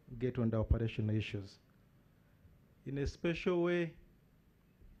get on the operational issues. In a special way,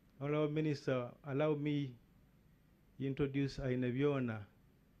 Honorable Minister, allow me to introduce Aineviona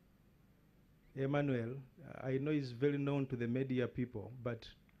Emmanuel. I know he's very known to the media people, but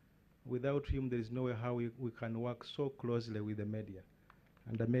without him, there is no way how we can work so closely with the media.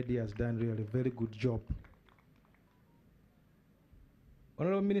 And the media has done really a very good job.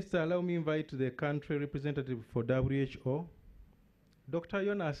 Honorable Minister, allow me to invite the country representative for WHO. Dr.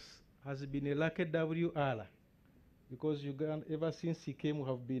 Jonas has been elected WR because Uganda, ever since he came, we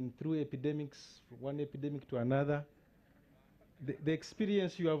have been through epidemics, from one epidemic to another. The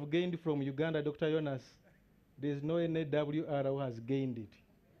experience you have gained from Uganda, Dr. Jonas, there's no any WR who has gained it.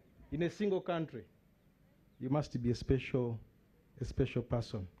 In a single country, you must be a special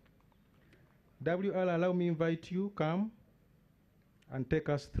person. WR, allow me to invite you, come and take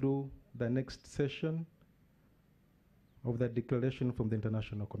us through the next session of the declaration from the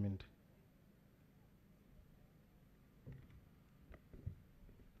international community.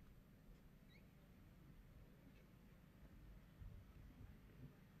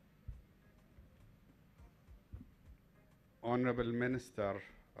 Honorable Minister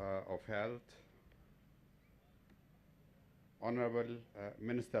of Health, Honorable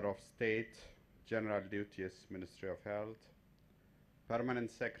Minister of State, General Duties, Ministry of Health, Permanent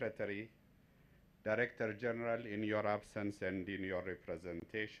Secretary, Director General in your absence and in your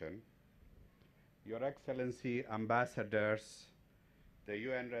representation, Your Excellency, Ambassadors, the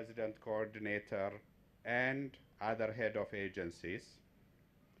UN Resident Coordinator, and other head of agencies,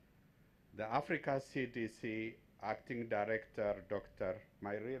 the Africa CDC Acting Director,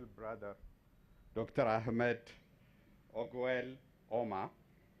 my real brother, Dr. Ahmed Ogwel Oma,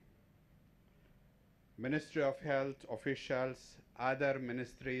 Ministry of Health officials, other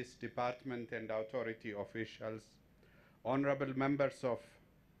ministries, department and authority officials, honorable members of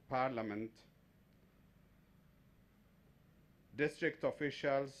Parliament, district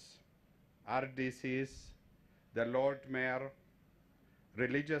officials, RDCs, the Lord Mayor,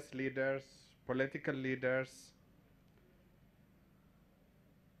 religious leaders, political leaders,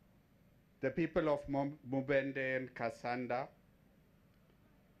 the people of Mubende and Kasanda,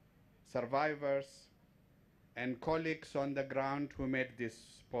 survivors, and colleagues on the ground who made this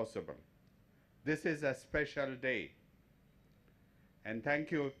possible. This is a special day, and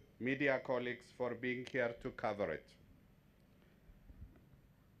thank you, media colleagues, for being here to cover it.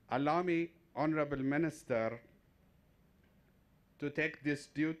 Allow me, Honorable Minister, to take this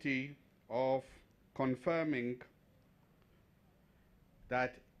duty of confirming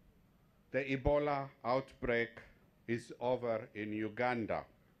that the Ebola outbreak is over in Uganda.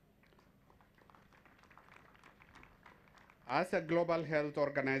 As a global health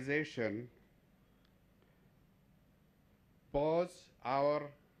organization, both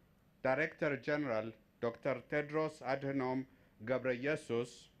our Director General, Dr. Tedros Adhanom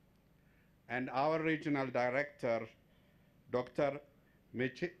Ghebreyesus, and our Regional Director, Dr.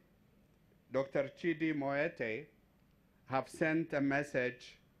 Chidi Moete, have sent a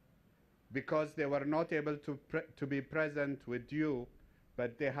message because they were not able to be present with you,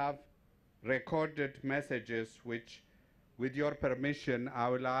 but they have recorded messages which, with your permission, I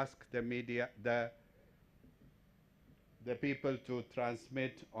will ask the media, the people to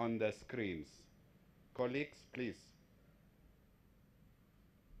transmit on the screens. Colleagues, please.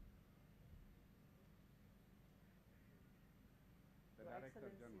 Your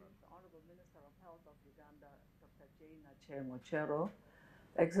Excellency, the Honorable Minister of Health of Uganda, Dr. Jane Aceng Ochero.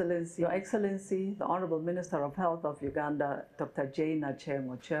 Your Excellency, the Honorable Minister of Health of Uganda, Dr. Jane Aceng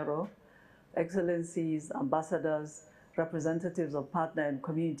Ochero. Excellencies, ambassadors, representatives of partner and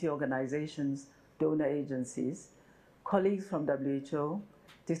community organizations, donor agencies, colleagues from WHO,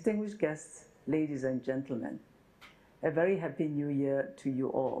 distinguished guests, ladies and gentlemen, a very happy new year to you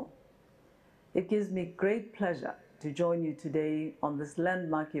all. It gives me great pleasure to join you today on this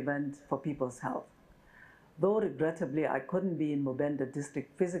landmark event for people's health. Though regrettably I couldn't be in Mubende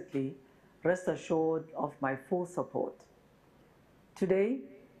district physically, rest assured of my full support. Today,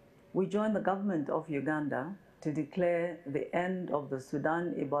 we join the government of Uganda to declare the end of the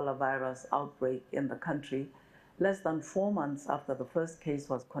Sudan Ebola virus outbreak in the country less than 4 months after the first case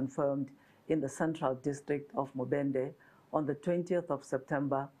was confirmed in the Central District of Mubende on the 20th of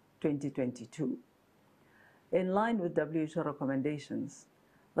September 2022. In line with WHO recommendations,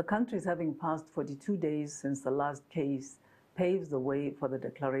 the countries having passed 42 days since the last case paves the way for the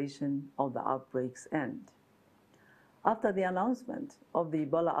declaration of the outbreak's end. After the announcement of the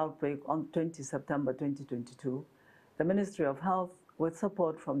Ebola outbreak on 20 September 2022, the Ministry of Health, with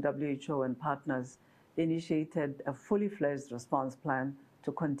support from WHO and partners, initiated a fully fledged response plan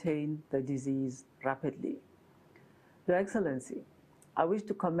to contain the disease rapidly. Your Excellency, I wish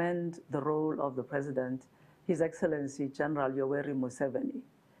to commend the role of the President, His Excellency General Yoweri Museveni.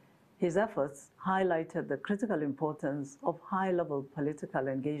 His efforts highlighted the critical importance of high-level political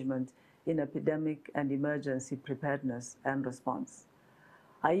engagement in epidemic and emergency preparedness and response.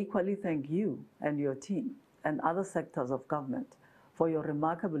 I equally thank you and your team and other sectors of government for your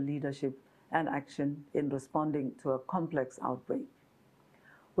remarkable leadership and action in responding to a complex outbreak.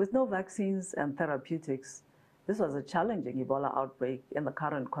 With no vaccines and therapeutics, this was a challenging Ebola outbreak in the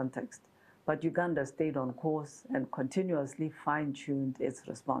current context, but Uganda stayed on course and continuously fine-tuned its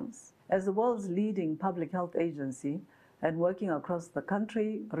response. As the world's leading public health agency and working across the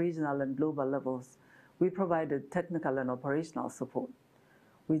country, regional and global levels, we provided technical and operational support.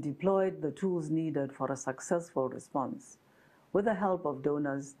 We deployed the tools needed for a successful response. With the help of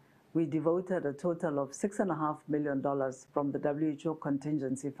donors, we devoted a total of $6.5 million from the WHO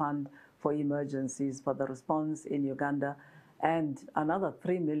Contingency Fund for Emergencies for the response in Uganda and another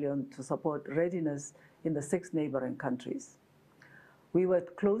 $3 million to support readiness in the 6 neighboring countries. We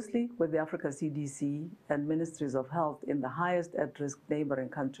worked closely with the Africa CDC and Ministries of Health in the highest at-risk neighboring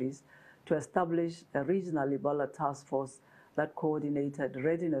countries to establish a regional Ebola task force that coordinated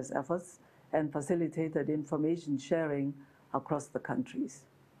readiness efforts and facilitated information sharing across the countries.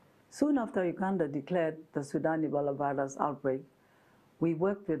 Soon after Uganda declared the Sudan Ebola virus outbreak, we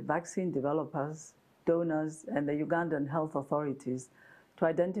worked with vaccine developers, donors, and the Ugandan health authorities to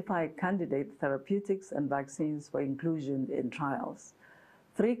identify candidate therapeutics and vaccines for inclusion in trials.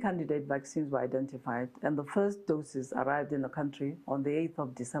 3 candidate vaccines were identified, and the first doses arrived in the country on the 8th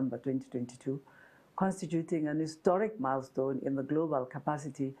of December 2022, constituting an historic milestone in the global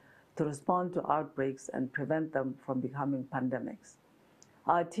capacity to respond to outbreaks and prevent them from becoming pandemics.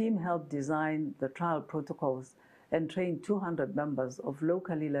 Our team helped design the trial protocols and trained 200 members of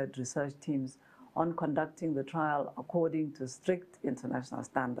locally led research teams on conducting the trial according to strict international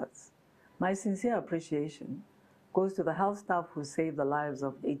standards. My sincere appreciation goes to the health staff who saved the lives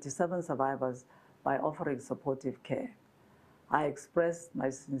of 87 survivors by offering supportive care. I express my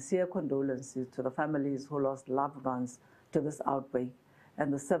sincere condolences to the families who lost loved ones to this outbreak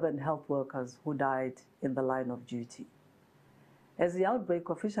and the 7 health workers who died in the line of duty. As the outbreak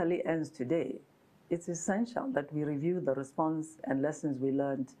officially ends today, it's essential that we review the response and lessons we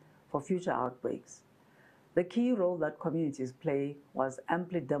learned for future outbreaks. The key role that communities play was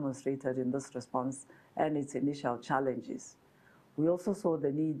amply demonstrated in this response and its initial challenges. We also saw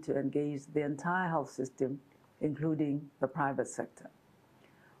the need to engage the entire health system, including the private sector.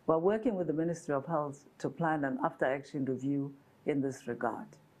 We're working with the Ministry of Health to plan an after-action review in this regard.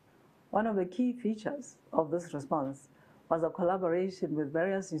 One of the key features of this response was a collaboration with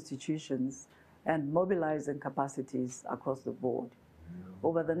various institutions and mobilizing capacities across the board.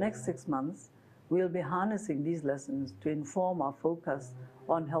 Over the next 6 months, we'll be harnessing these lessons to inform our focus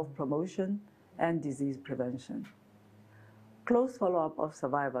on health promotion and disease prevention. Close follow-up of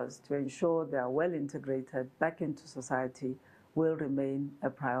survivors to ensure they are well integrated back into society will remain a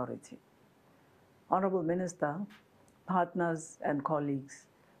priority. Honorable Minister, partners and colleagues,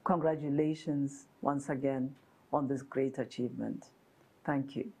 congratulations once again on this great achievement.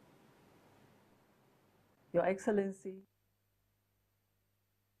 Thank you. Your Excellency,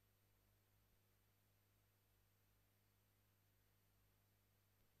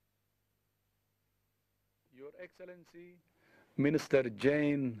 Your Excellency, Minister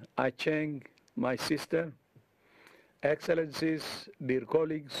Jane Aceng, my sister, Excellencies, dear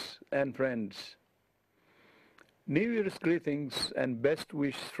colleagues and friends, New Year's greetings and best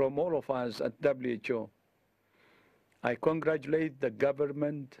wishes from all of us at WHO. I congratulate the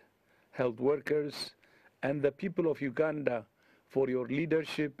government, health workers, and the people of Uganda for your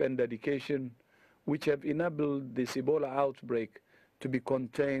leadership and dedication, which have enabled this Ebola outbreak to be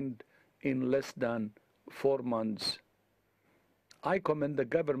contained in less than 4 months. I commend the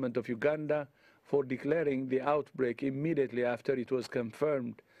government of Uganda for declaring the outbreak immediately after it was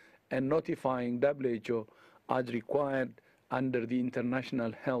confirmed and notifying WHO as required under the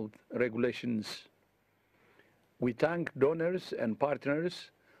international health regulations. We thank donors and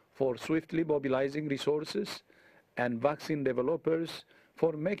partners for swiftly mobilizing resources and vaccine developers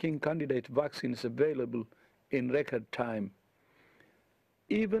for making candidate vaccines available in record time.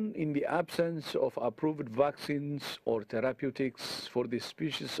 Even in the absence of approved vaccines or therapeutics for the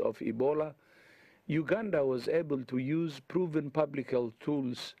species of Ebola, Uganda was able to use proven public health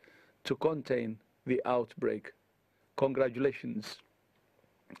tools to contain the outbreak. Congratulations.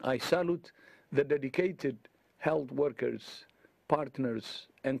 I salute the dedicated health workers, partners,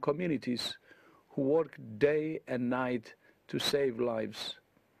 and communities who work day and night to save lives.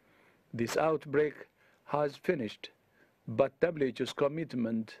 This outbreak has finished, but WHO's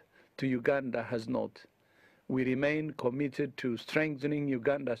commitment to Uganda has not. We remain committed to strengthening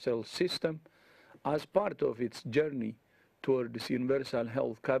Uganda's health system as part of its journey towards universal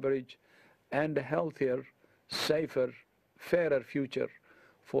health coverage and a healthier, safer, fairer future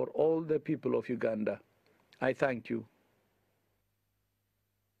for all the people of Uganda. I thank you.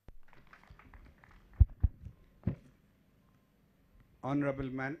 Honorable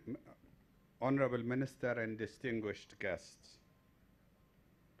Minister and distinguished guests,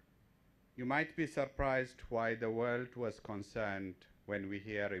 you might be surprised why the world was concerned when we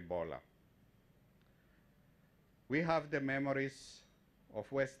hear Ebola. We have the memories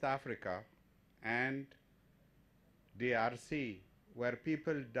of West Africa and DRC, where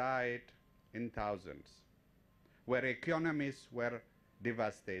people died in thousands, where economies were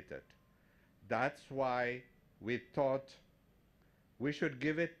devastated. That's why we thought we should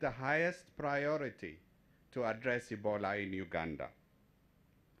give it the highest priority to address Ebola in Uganda.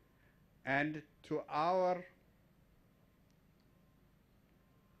 And to our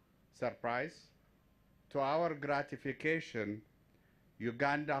surprise, to our gratification,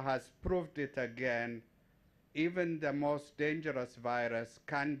 Uganda has proved it again. Even the most dangerous virus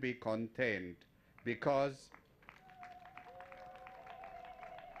can be contained because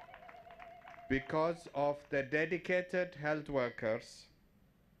of the dedicated health workers,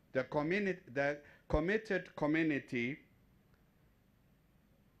 the committed community,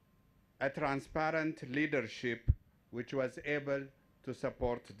 a transparent leadership which was able to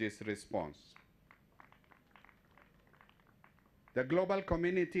support this response. The global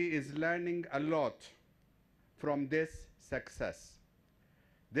community is learning a lot from this success.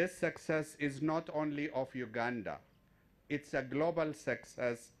 This success is not only of Uganda, it's a global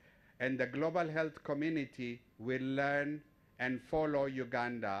success, and the global health community will learn and follow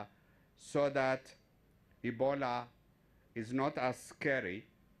Uganda so that Ebola is not as scary,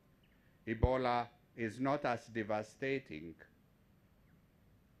 Ebola is not as devastating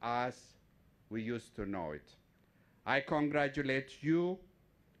as we used to know it. I congratulate you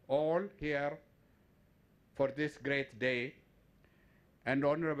all here for this great day, and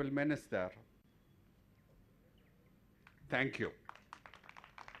Honorable Minister, thank you.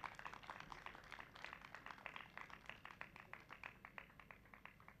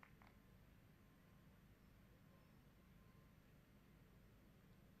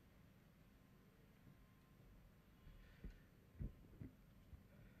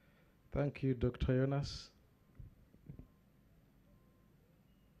 Thank you, Dr. Jonas.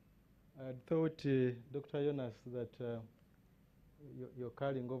 I thought, Dr. Jonas, that you're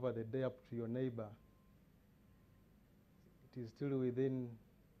carrying over the day up to your neighbor. It is still within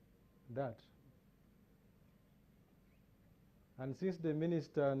that. And since the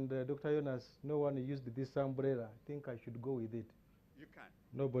minister and Dr. Jonas, no one used this umbrella, I think I should go with it. You can.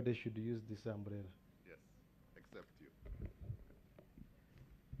 Nobody should use this umbrella. Yes, except you.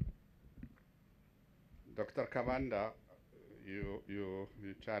 Dr. Kavanda, you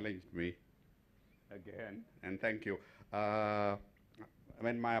challenged me again, and thank you.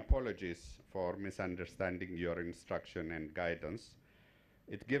 My apologies for misunderstanding your instruction and guidance.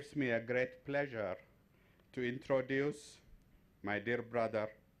 It gives me a great pleasure to introduce my dear brother,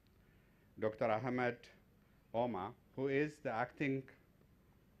 Dr. Ahmed Omar, who is the acting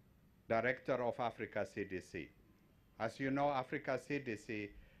director of Africa CDC. As you know, Africa CDC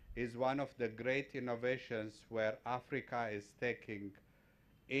is one of the great innovations where Africa is taking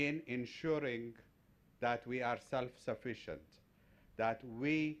in ensuring that we are self-sufficient, that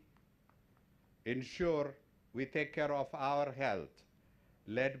we ensure we take care of our health,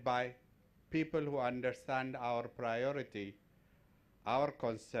 led by people who understand our priority, our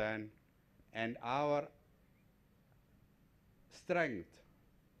concern, and our strength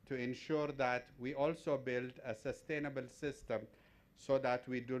to ensure that we also build a sustainable system so that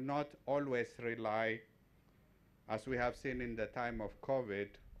we do not always rely, as we have seen in the time of COVID,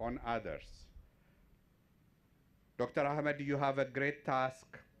 on others. Dr. Ahmed, you have a great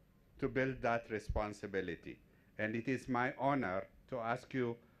task to build that responsibility. And it is my honor to ask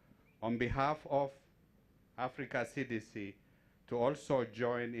you, on behalf of Africa CDC, to also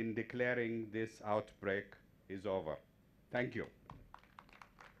join in declaring this outbreak is over. Thank you.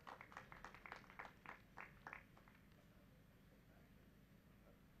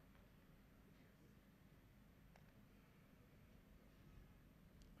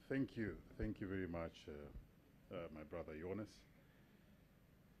 Thank you. Thank you very much, my brother Jonas.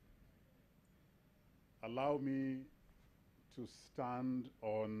 Allow me to stand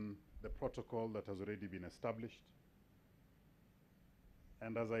on the protocol that has already been established.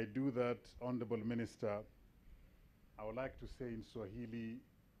 And as I do that, Honorable Minister, I would like to say in Swahili,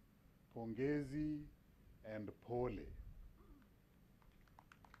 pongezi and pole.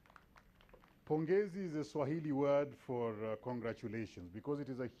 Pongezi is a Swahili word for congratulations, because it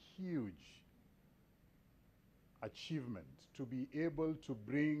is a huge achievement to be able to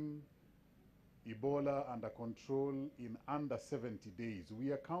bring Ebola under control in under 70 days.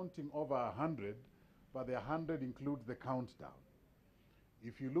 We are counting over 100, but the 100 includes the countdown.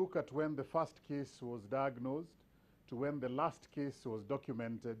 If you look at when the first case was diagnosed to when the last case was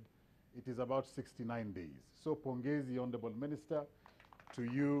documented, it is about 69 days. So pongezi, Honorable Minister, to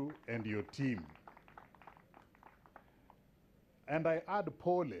you and your team. And I add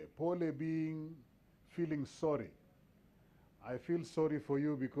pole being feeling sorry. I feel sorry for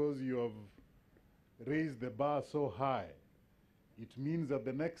you because you have raised the bar so high. It means that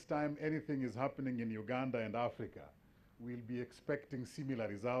the next time anything is happening in Uganda and Africa, we'll be expecting similar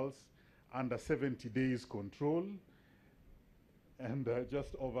results under 70 days control and just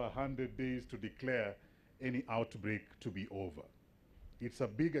over 100 days to declare any outbreak to be over. It's a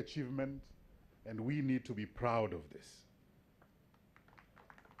big achievement, and we need to be proud of this.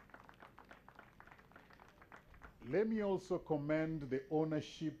 Let me also commend the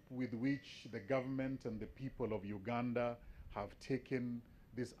ownership with which the government and the people of Uganda have taken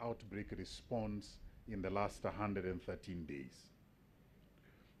this outbreak response in the last 113 days.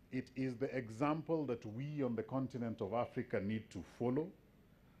 It is the example that we on the continent of Africa need to follow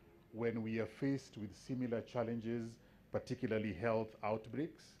when we are faced with similar challenges, particularly health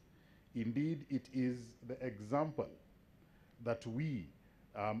outbreaks. Indeed, it is the example that we,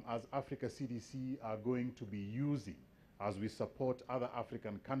 as Africa CDC, are going to be using as we support other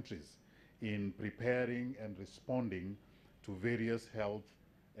African countries in preparing and responding to various health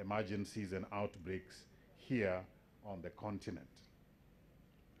emergencies and outbreaks here on the continent.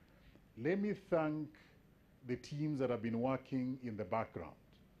 Let me thank the teams that have been working in the background.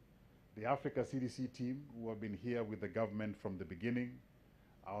 The Africa CDC team, who have been here with the government from the beginning,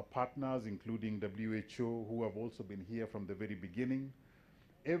 our partners, including WHO, who have also been here from the very beginning,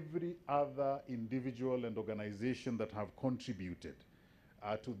 every other individual and organization that have contributed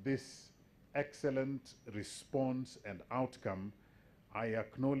to this excellent response and outcome, I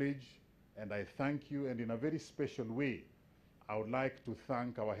acknowledge and I thank you, and in a very special way, I would like to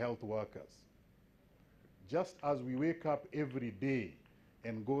thank our health workers. Just as we wake up every day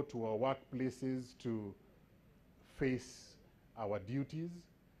and go to our workplaces to face our duties,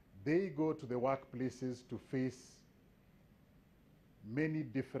 they go to the workplaces to face many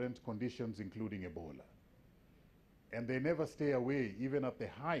different conditions, including Ebola. And they never stay away, even at the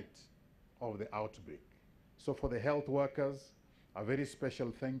height of the outbreak. So for the health workers, a very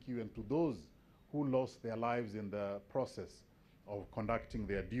special thank you, and to those who lost their lives in the process of conducting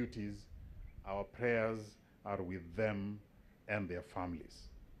their duties, our prayers are with them and their families.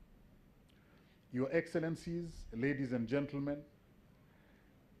 Your Excellencies, ladies and gentlemen,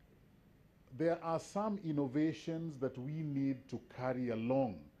 there are some innovations that we need to carry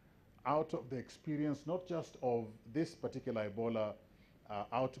along out of the experience, not just of this particular Ebola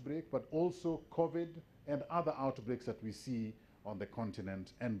outbreak, but also COVID and other outbreaks that we see on the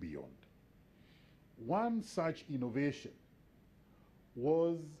continent and beyond. One such innovation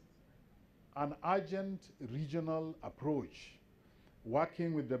was an urgent regional approach,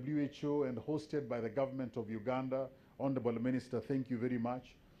 working with WHO and hosted by the government of Uganda. Honorable Minister, thank you very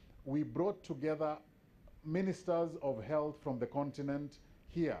much. We brought together ministers of health from the continent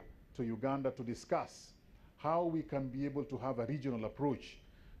here to Uganda to discuss how we can be able to have a regional approach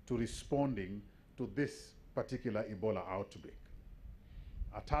to responding to this particular Ebola outbreak.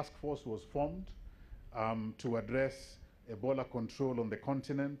 A task force was formed to address Ebola control on the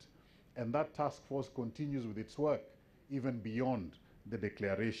continent, and that task force continues with its work even beyond the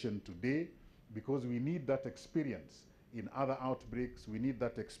declaration today, because we need that experience in other outbreaks. We need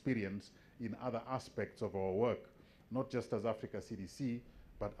that experience in other aspects of our work, not just as Africa CDC,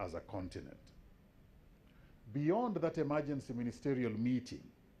 but as a continent. Beyond that emergency ministerial meeting,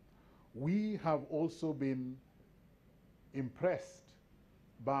 we have also been impressed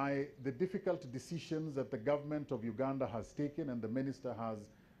by the difficult decisions that the government of Uganda has taken, and the minister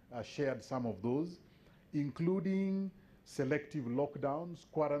has shared some of those, including selective lockdowns,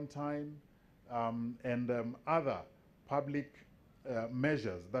 quarantine, and other public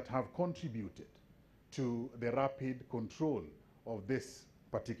measures that have contributed to the rapid control of this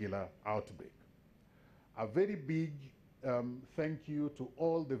particular outbreak. A very big thank you to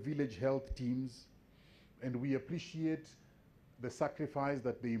all the village health teams, and we appreciate the sacrifice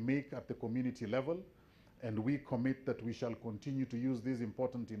that they make at the community level, and we commit that we shall continue to use this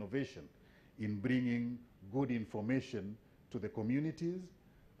important innovation in bringing good information to the communities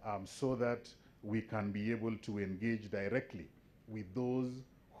so that we can be able to engage directly with those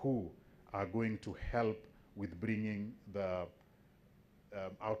who are going to help with bringing the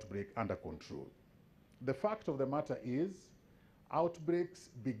outbreak under control. The fact of the matter is, outbreaks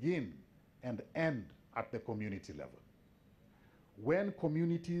begin and end at the community level. When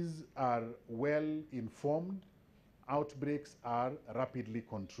communities are well informed, outbreaks are rapidly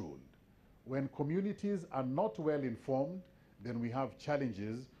controlled. When communities are not well informed, then we have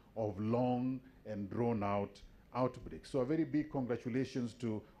challenges of long and drawn out outbreaks. So a very big congratulations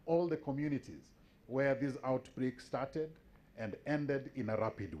to all the communities where this outbreak started and ended in a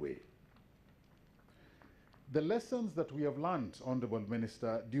rapid way. The lessons that we have learned, Honorable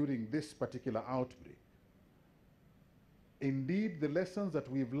Minister, during this particular outbreak, indeed the lessons that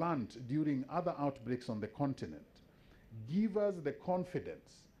we've learned during other outbreaks on the continent, give us the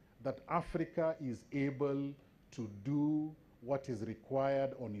confidence that Africa is able to do what is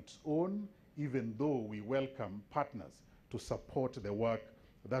required on its own, even though we welcome partners to support the work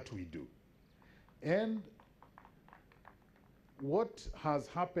that we do. And what has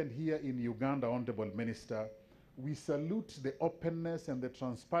happened here in Uganda, Honorable Minister, we salute the openness and the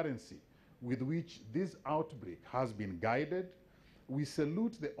transparency with which this outbreak has been guided. We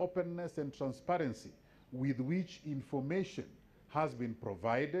salute the openness and transparency with which information has been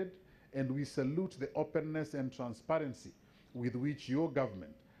provided, and we salute the openness and transparency with which your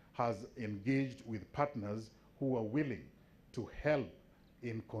government has engaged with partners who are willing to help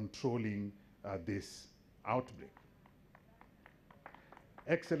in controlling this outbreak.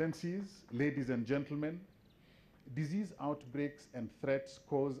 Excellencies, ladies and gentlemen, disease outbreaks and threats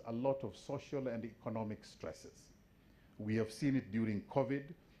cause a lot of social and economic stresses. We have seen it during COVID.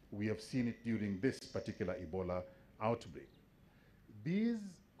 We have seen it during this particular Ebola outbreak. These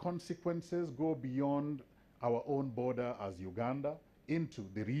consequences go beyond our own border as Uganda into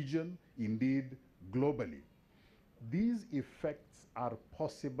the region, indeed globally. These effects are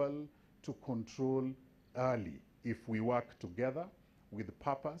possible to control early if we work together with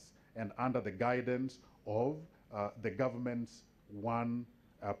purpose and under the guidance of the government's one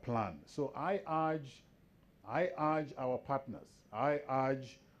plan. So I urge our partners, I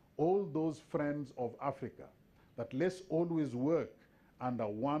urge all those friends of Africa that let's always work under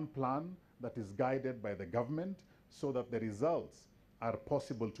one plan that is guided by the government so that the results are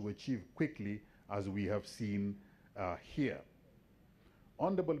possible to achieve quickly, as we have seen here.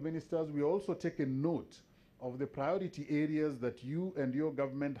 Honorable Ministers, we also take a note of the priority areas that you and your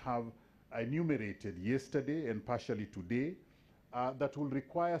government have enumerated yesterday and partially today that will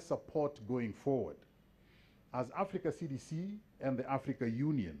require support going forward. As Africa CDC and the Africa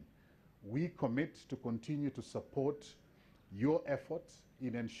Union, we commit to continue to support your efforts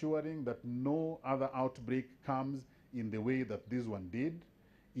in ensuring that no other outbreak comes in the way that this one did.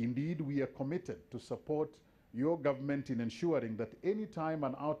 Indeed, we are committed to support your government in ensuring that any time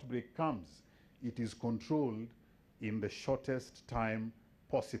an outbreak comes, it is controlled in the shortest time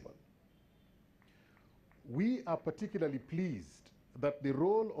possible. We are particularly pleased that the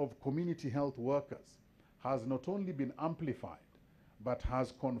role of community health workers has not only been amplified, but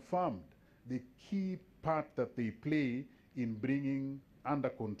has confirmed the key part that they play in bringing under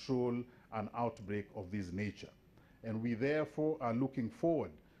control an outbreak of this nature. And we therefore are looking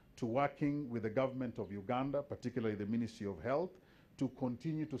forward to working with the government of Uganda, particularly the Ministry of Health, to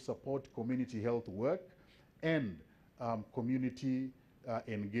continue to support community health work and community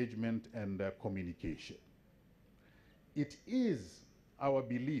engagement and communication. It is our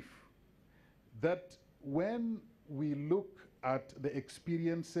belief that when we look at the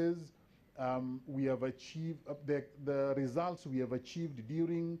experiences we have achieved, the results we have achieved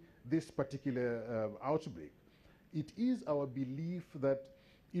during this particular outbreak, it is our belief that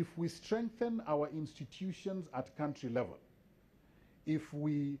if we strengthen our institutions at country level, if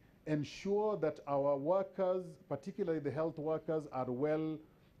we ensure that our workers, particularly the health workers, are well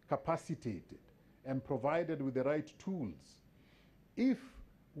capacitated and provided with the right tools, if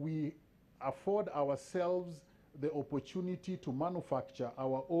we afford ourselves the opportunity to manufacture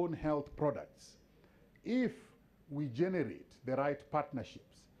our own health products, if we generate the right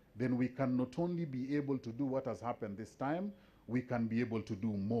partnerships, then we can not only be able to do what has happened this time, we can be able to do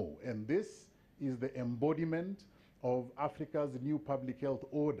more. And this is the embodiment of Africa's new public health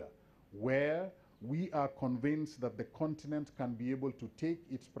order, where we are convinced that the continent can be able to take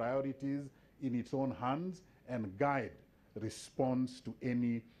its priorities in its own hands and guide response to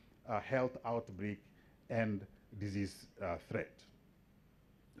any health outbreak and disease threat.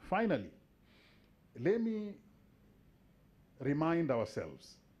 Finally, let me remind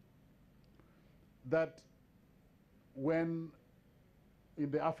ourselves that when, in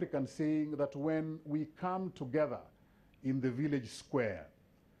the African saying, that when we come together in the village square,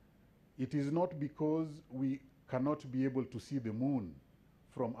 it is not because we cannot be able to see the moon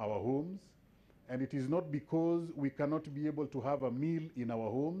from our homes, and it is not because we cannot be able to have a meal in our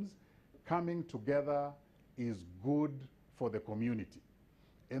homes. Coming together is good for the community.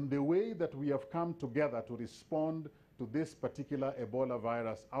 And the way that we have come together to respond to this particular Ebola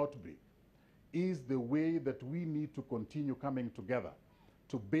virus outbreak is the way that we need to continue coming together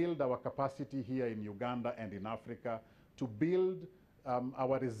to build our capacity here in Uganda and in Africa, to build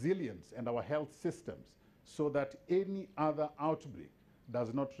our resilience and our health systems so that any other outbreak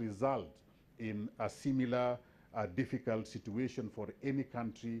does not result in a similar difficult situation for any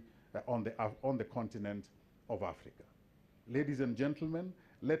country on the continent of Africa. Ladies and gentlemen,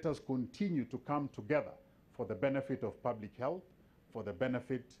 let us continue to come together for the benefit of public health, for the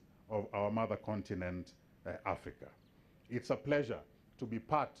benefit of our mother continent, Africa. It's a pleasure to be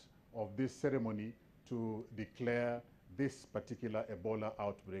part of this ceremony to declare this particular Ebola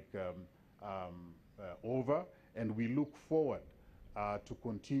outbreak over, and we look forward to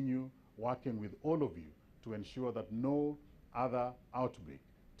continue working with all of you to ensure that no other outbreak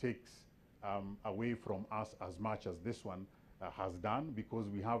takes away from us as much as this one has done, because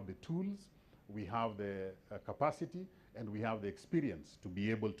we have the tools, we have the capacity, and we have the experience to be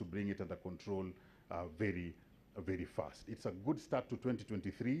able to bring it under control very fast. It's a good start to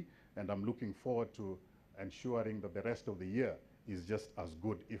 2023, and I'm looking forward to ensuring that the rest of the year is just as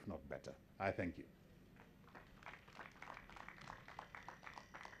good, if not better. I thank you.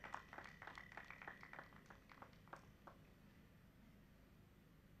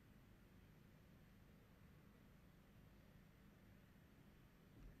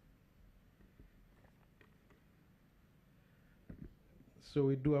 So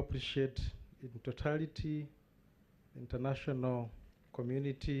we do appreciate in totality the international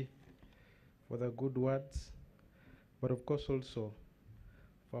community for the good words, but of course also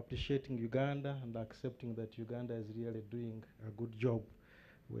for appreciating Uganda and accepting that Uganda is really doing a good job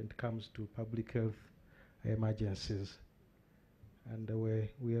when it comes to public health emergencies. And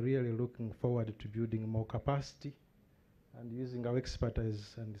we are really looking forward to building more capacity and using our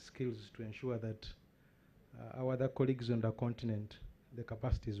expertise and skills to ensure that our other colleagues on the continent, the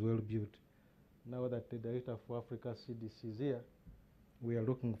capacity is well built. Now that the Director for Africa CDC is here, we are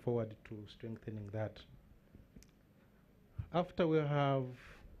looking forward to strengthening that. After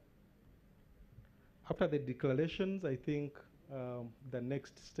the declarations, I think the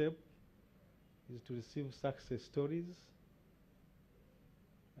next step is to receive success stories.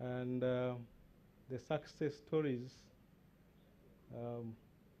 And the success stories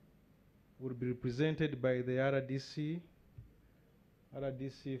will be represented by the RDC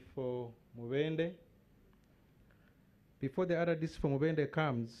for Mubende. Before the RDC for Mubende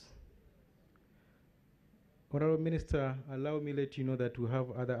comes, Honorable Minister, allow me to let you know that we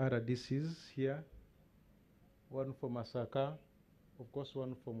have other RDCs here. One for Masaka, of course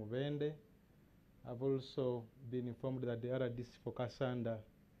one for Mubende. I've also been informed that the RDC for Kasanda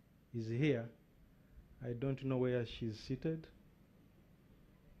is here. I don't know where she's seated.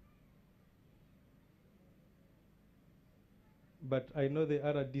 But I know the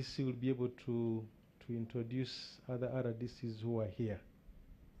RDC will be able to introduce other RDCs who are here.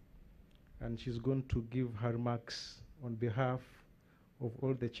 And she's going to give her remarks on behalf of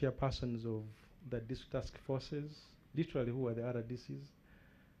all the chairpersons of the district task forces, literally who are the RDCs,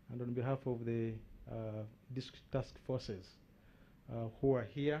 and on behalf of the district task forces who are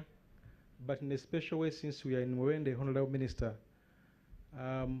here. But in a special way, since we are in Mwende, Honorable Minister,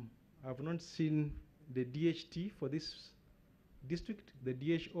 I've not seen the DHT for this district, the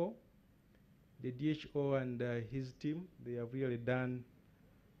DHO. The DHO and his team, they have really done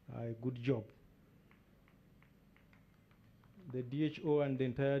a good job. The DHO and the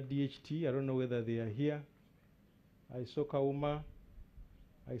entire DHT, I don't know whether they are here. I saw Kauma.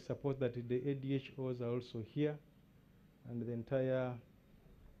 I suppose that the ADHOs are also here, and the entire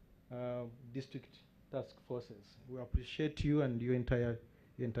district task forces. We appreciate you and your entire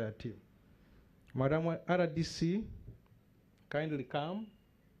team. Madam RDC, kindly come.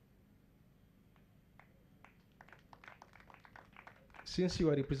 Since you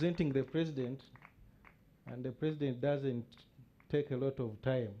are representing the president, and the president doesn't take a lot of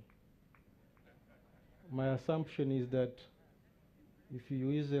time, my assumption is that if you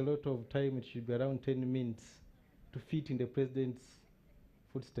use a lot of time, it should be around 10 minutes to fit in the president's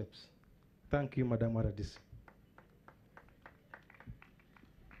footsteps. Thank you, Madam Aradis.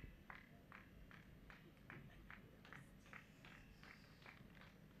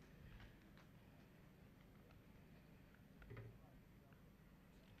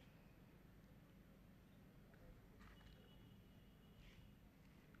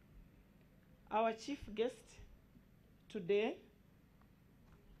 Our chief guest today,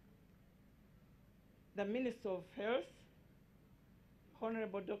 the Minister of Health,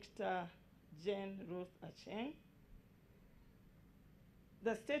 Honorable Dr. Ruth Aceng,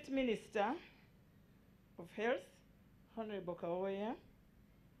 the State Minister of Health, Honorable Kawoya,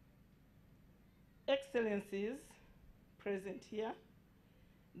 Excellencies present here,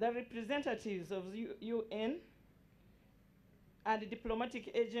 the representatives of UN and diplomatic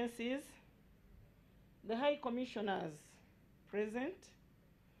agencies, the High Commissioners present,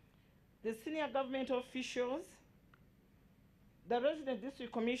 the senior government officials, the resident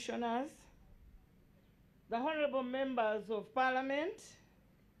district commissioners, the honorable members of parliament,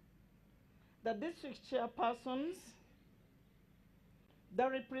 the district chairpersons, the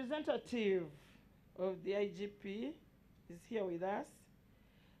representative of the IGP is here with us,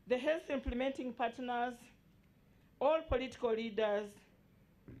 the health implementing partners, all political leaders,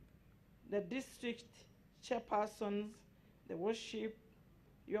 the district chairpersons, the worship,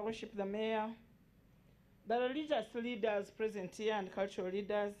 your worship, the mayor, the religious leaders present here and cultural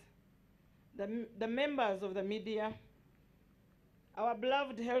leaders, the members of the media, our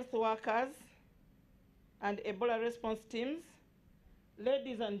beloved health workers and Ebola response teams,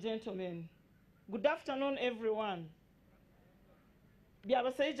 ladies and gentlemen, good afternoon, everyone.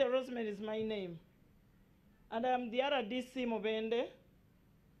 Biabasaija Rosemary is my name, and I am the RDC Mubende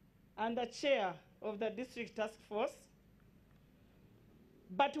and the chair of the district task force.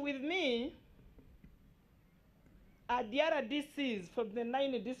 But with me are the RDCs from the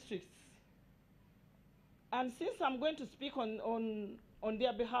 9 districts. And since I'm going to speak on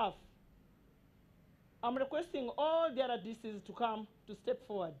their behalf, I'm requesting all the RDCs to come to step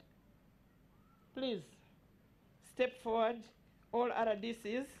forward. Please, step forward, all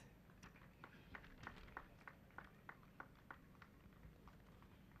RDCs.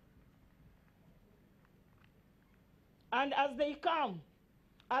 And as they come,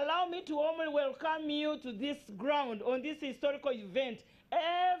 allow me to warmly welcome you to this ground on this historical event.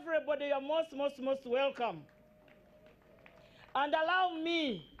 Everybody, you're most welcome. And allow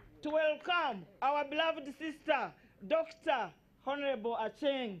me to welcome our beloved sister, Dr. Honorable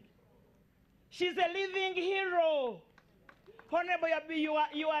Aceng. She's a living hero. Honorable, you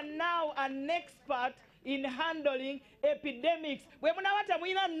are now an expert in handling epidemics.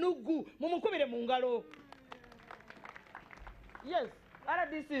 Yes,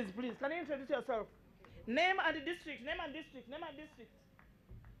 RDCs, please. Can you introduce yourself? Name and district, name and district, name and district.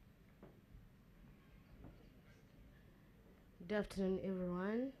 Good afternoon,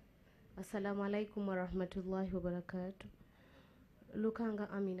 everyone. Assalamu alaikum wa rahmatullahi wa barakatuh. Lukanga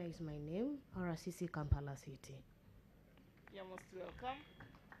Amina is my name, RCC Kampala City. You're most welcome.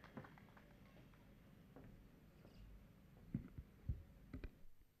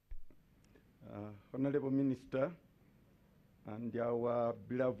 Honorable Minister, and our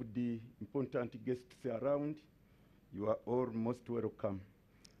beloved important guests around, you are all most welcome.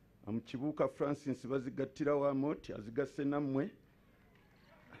 I'm Chibuka Francis Bazigatira Wamoti, azigase namwe.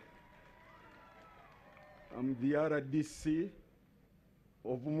 I'm the RDC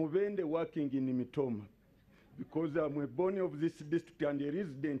of Mubende working in Mitoma, because I'm a born of this district and a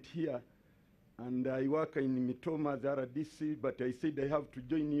resident here, and I work in Mitoma as RDC, but I said I have to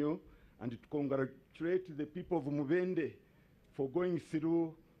join you and to congratulate the people of Mubende for going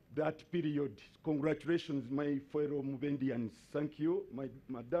through that period. Congratulations, my fellow Mubendians. Thank you, my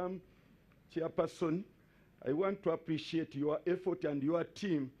Madam Chairperson. I want to appreciate your effort and your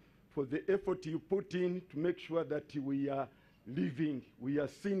team for the effort you put in to make sure that we are living, we are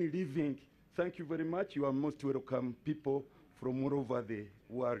seen living Thank you very much. You are most welcome, people from all over the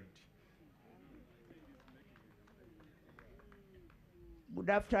world. Good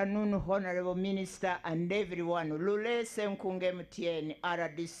afternoon, Honorable Minister and everyone. Lule Senkunge Mtieni,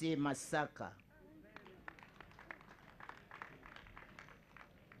 RDC Masaka.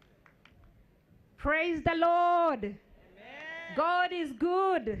 Praise the Lord. Amen. God is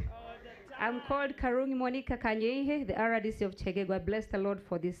good. I'm called Karungi Monica Kanyehe, the RDC of Chegego. I bless the Lord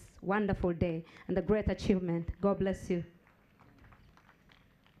for this wonderful day and the great achievement. God bless you.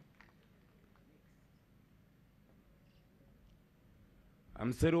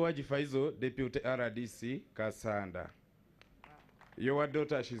 I'm Seruwaji Faizo, Deputy RDC Kasanda. Your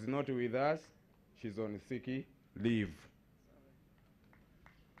daughter, she's not with us. She's on sick leave.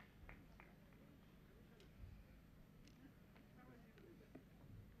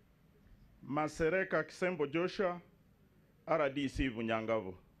 Masereka Kisembo Joshua, RDC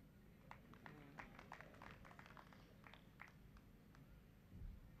Bunyangabo.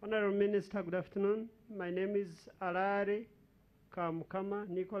 Honorable Minister, good afternoon. My name is Alari Kamkama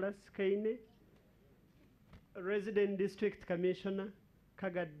Nicholas Kaine, Resident District Commissioner,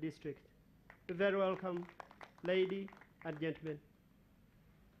 Kagat District. You're very welcome, lady and gentlemen.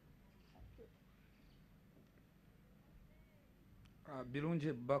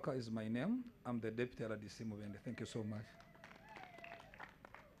 Bilunje Baka is my name. I'm the Deputy RDC Muvende. Thank you so much.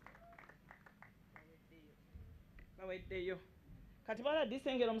 Baweddeyo. Kati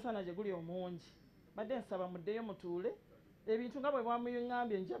baladisengera omusana gye guli omungi. Badde nsaba muddeyo mutuule. Ebintu nga bwe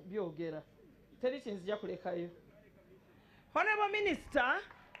bwamuyingambye nja byogera. Teri kinzija kulekayo. Honorable Minister,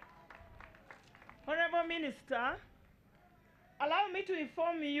 allow me to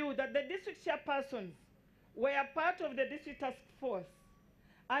inform you that the district chairpersons were part of the district task force.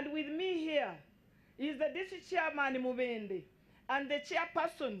 And with me here is the district chairman Mubende and the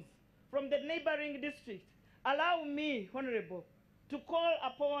chairpersons from the neighboring district. Allow me, Honorable, to call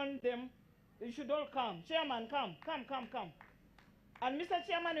upon them. You should all come. Chairman, come. And Mr.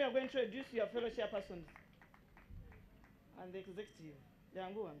 Chairman, we are going to introduce your fellow chairpersons and the executive.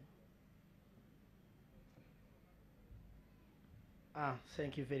 Yanguan.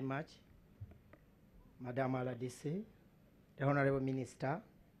 Thank you very much, Madam RDC, the Honorable Minister.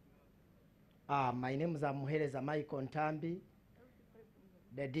 My name is Muhereza Michael Ntambi,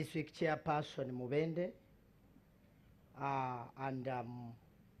 the district chairperson Mubende, and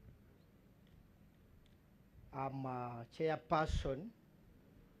I'm a chairperson.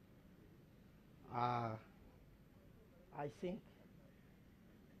 I think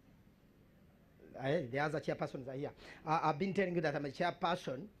the other chairpersons are here. I've been telling you that I'm a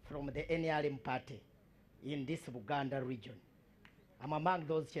chairperson from the NRM party in this Uganda region. I'm among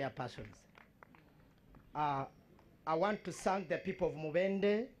those chairpersons. I want to thank the people of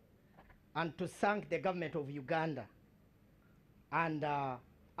Mubende and to thank the government of Uganda and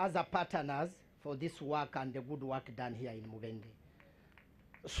other partners for this work and the good work done here in Mubende.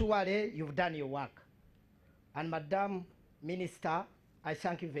 Surely you've done your work. And Madam Minister, I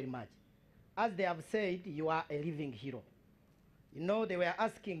thank you very much. As they have said, you are a living hero. You know, they were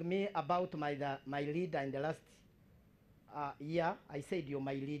asking me about my leader in the last year. I said, you're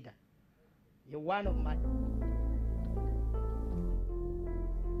my leader. You're one of my...